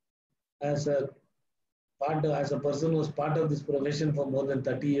it as a person who was part of this profession for more than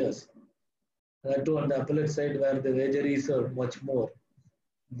 30 years. Too on the appellate side where the vagaries are much more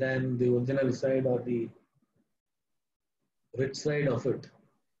than the original side or the writ side of it.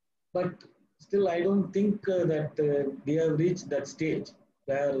 But still, I don't think that we have reached that stage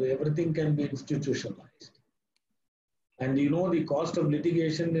where everything can be institutionalized. And you know the cost of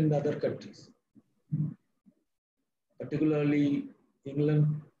litigation in other countries, particularly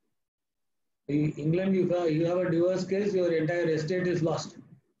England. In England, you have a divorce case, your entire estate is lost.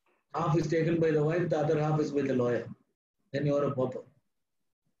 Half is taken by the wife, the other half is with the lawyer. Then you are a pauper.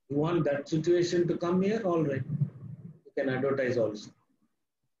 You want that situation to come here? All right. You can advertise also.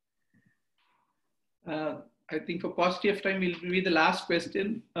 I think for paucity of time, will be the last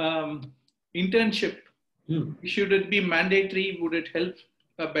question. Internship. Should it be mandatory? Would it help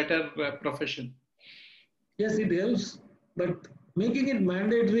a better profession? Yes, it helps. But making it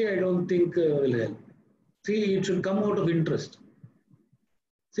mandatory, I don't think will help. See, it should come out of interest.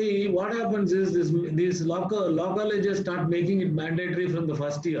 See, what happens is these law colleges start making it mandatory from the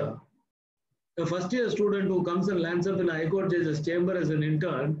first year. The first year student who comes and lands up in a High Court judge's chamber as an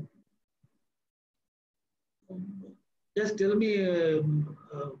intern, just tell me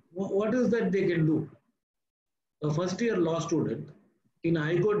what is that they can do? A first year law student in a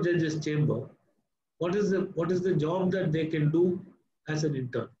High Court judge's chamber, what is the job that they can do as an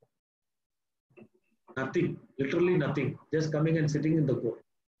intern? Nothing, literally nothing, just coming and sitting in the court.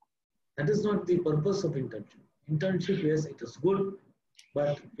 That is not the purpose of internship. Internship, yes, it is good,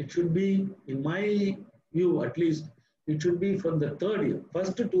 but it should be, in my view at least, it should be from the third year.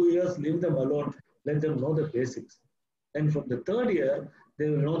 First 2 years, leave them alone, let them know the basics. And from the third year, they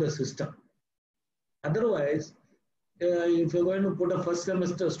will know the system. Otherwise, if you're going to put a first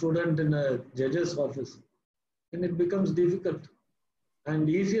semester student in a judge's office, then it becomes difficult. And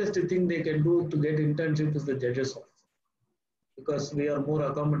the easiest thing they can do to get internship is the judge's office. because we are more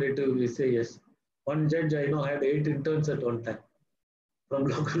accommodative, we say yes. One judge I know had 8 interns at one time from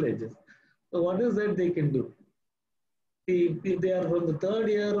law colleges. So what is that they can do? If they are from the 3rd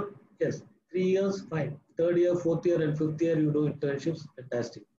year, yes, 3 years, fine. 3rd year, 4th year and 5th year, you do internships,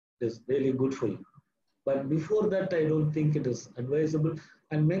 fantastic. It is really good for you. But before that, I don't think it is advisable.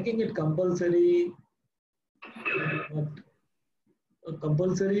 And making it compulsory,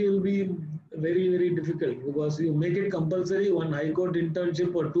 compulsory will be very, very difficult, because you make it compulsory, 1 High Court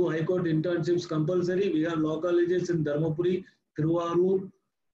internship or 2 High Court internships compulsory. We have law colleges in Dharmapuri, Thiruvarur,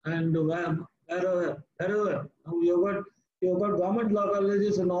 and wherever. Now you have got government law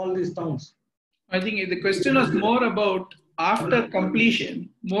colleges in all these towns. I think the question was more about after completion,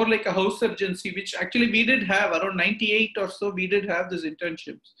 more like a house urgency, which actually we did have around 98 or so. We did have these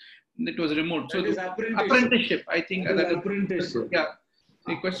internships. It was remote. So that is apprenticeship, I think. That is apprenticeship. Yeah.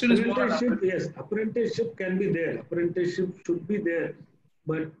 The question is more apprenticeship. Yes, apprenticeship can be there. Apprenticeship should be there.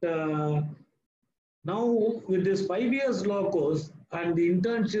 But now with this 5 years law course and the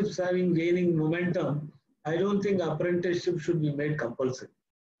internships gaining momentum, I don't think apprenticeship should be made compulsory.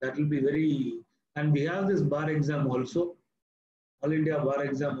 That will be very, and we have this bar exam also. All India bar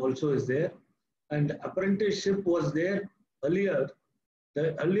exam also is there. And apprenticeship was there earlier.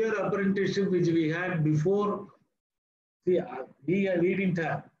 The earlier apprenticeship which we had before, see, we didn't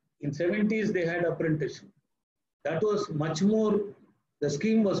have. In 70s, they had apprenticeship. That was much more, the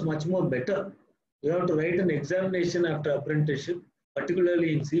scheme was much more better. You have to write an examination after apprenticeship,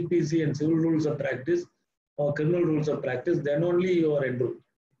 particularly in CPC and civil rules of practice or criminal rules of practice, then only you are enrolled.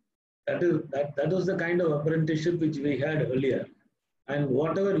 That was the kind of apprenticeship which we had earlier. And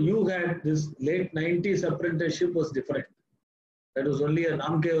whatever you had, this late 90s apprenticeship was different. That was only a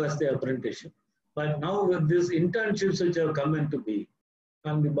Namke Vaste apprenticeship. But now with these internships which have come into being,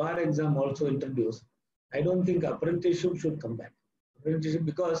 and the bar exam also introduced, I don't think apprenticeship should come back. Apprenticeship,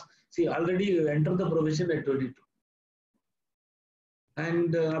 because see, already you enter the profession at 22.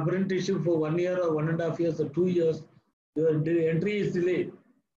 And apprenticeship for 1 year or 1.5 years or 2 years, your entry is delayed.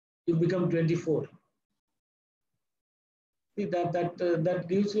 You become 24. See, that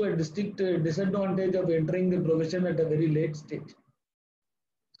gives you a distinct disadvantage of entering the profession at a very late stage.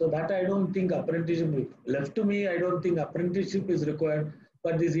 So that I don't think apprenticeship, left to me, I don't think apprenticeship is required,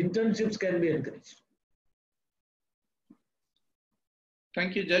 but these internships can be encouraged.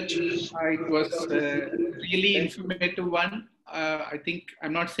 Thank you, Judge. It was a really informative one. I think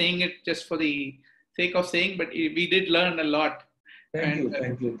I'm not saying it just for the sake of saying, but we did learn a lot. Thank you,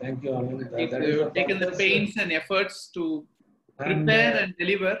 Anand. You've taken the pains and efforts to prepare and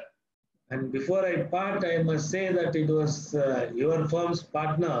deliver. And before I part, I must say that it was your firm's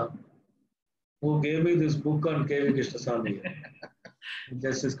partner who gave me this book on K.V. Krishnaswamy,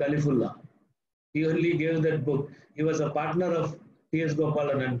 Justice Kalifullah. He only gave that book. He was a partner of T.S.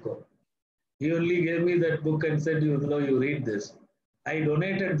 Gopalan and Co. He only gave me that book and said, you read this. I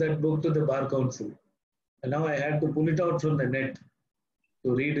donated that book to the Bar Council. And now I had to pull it out from the net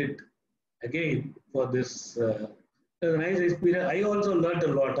to read it again for this. It was a nice experience. I also learned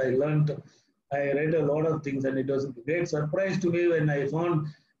a lot. I read a lot of things, and it was a great surprise to me when I found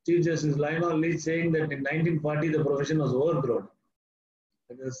Chief Justice Lionel Leach saying that in 1940 the profession was overgrown.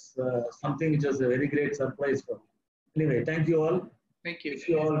 It was something which was a very great surprise for me. Anyway, thank you all. Thank you. Wish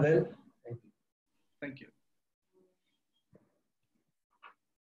you all well. Thank you. Thank you.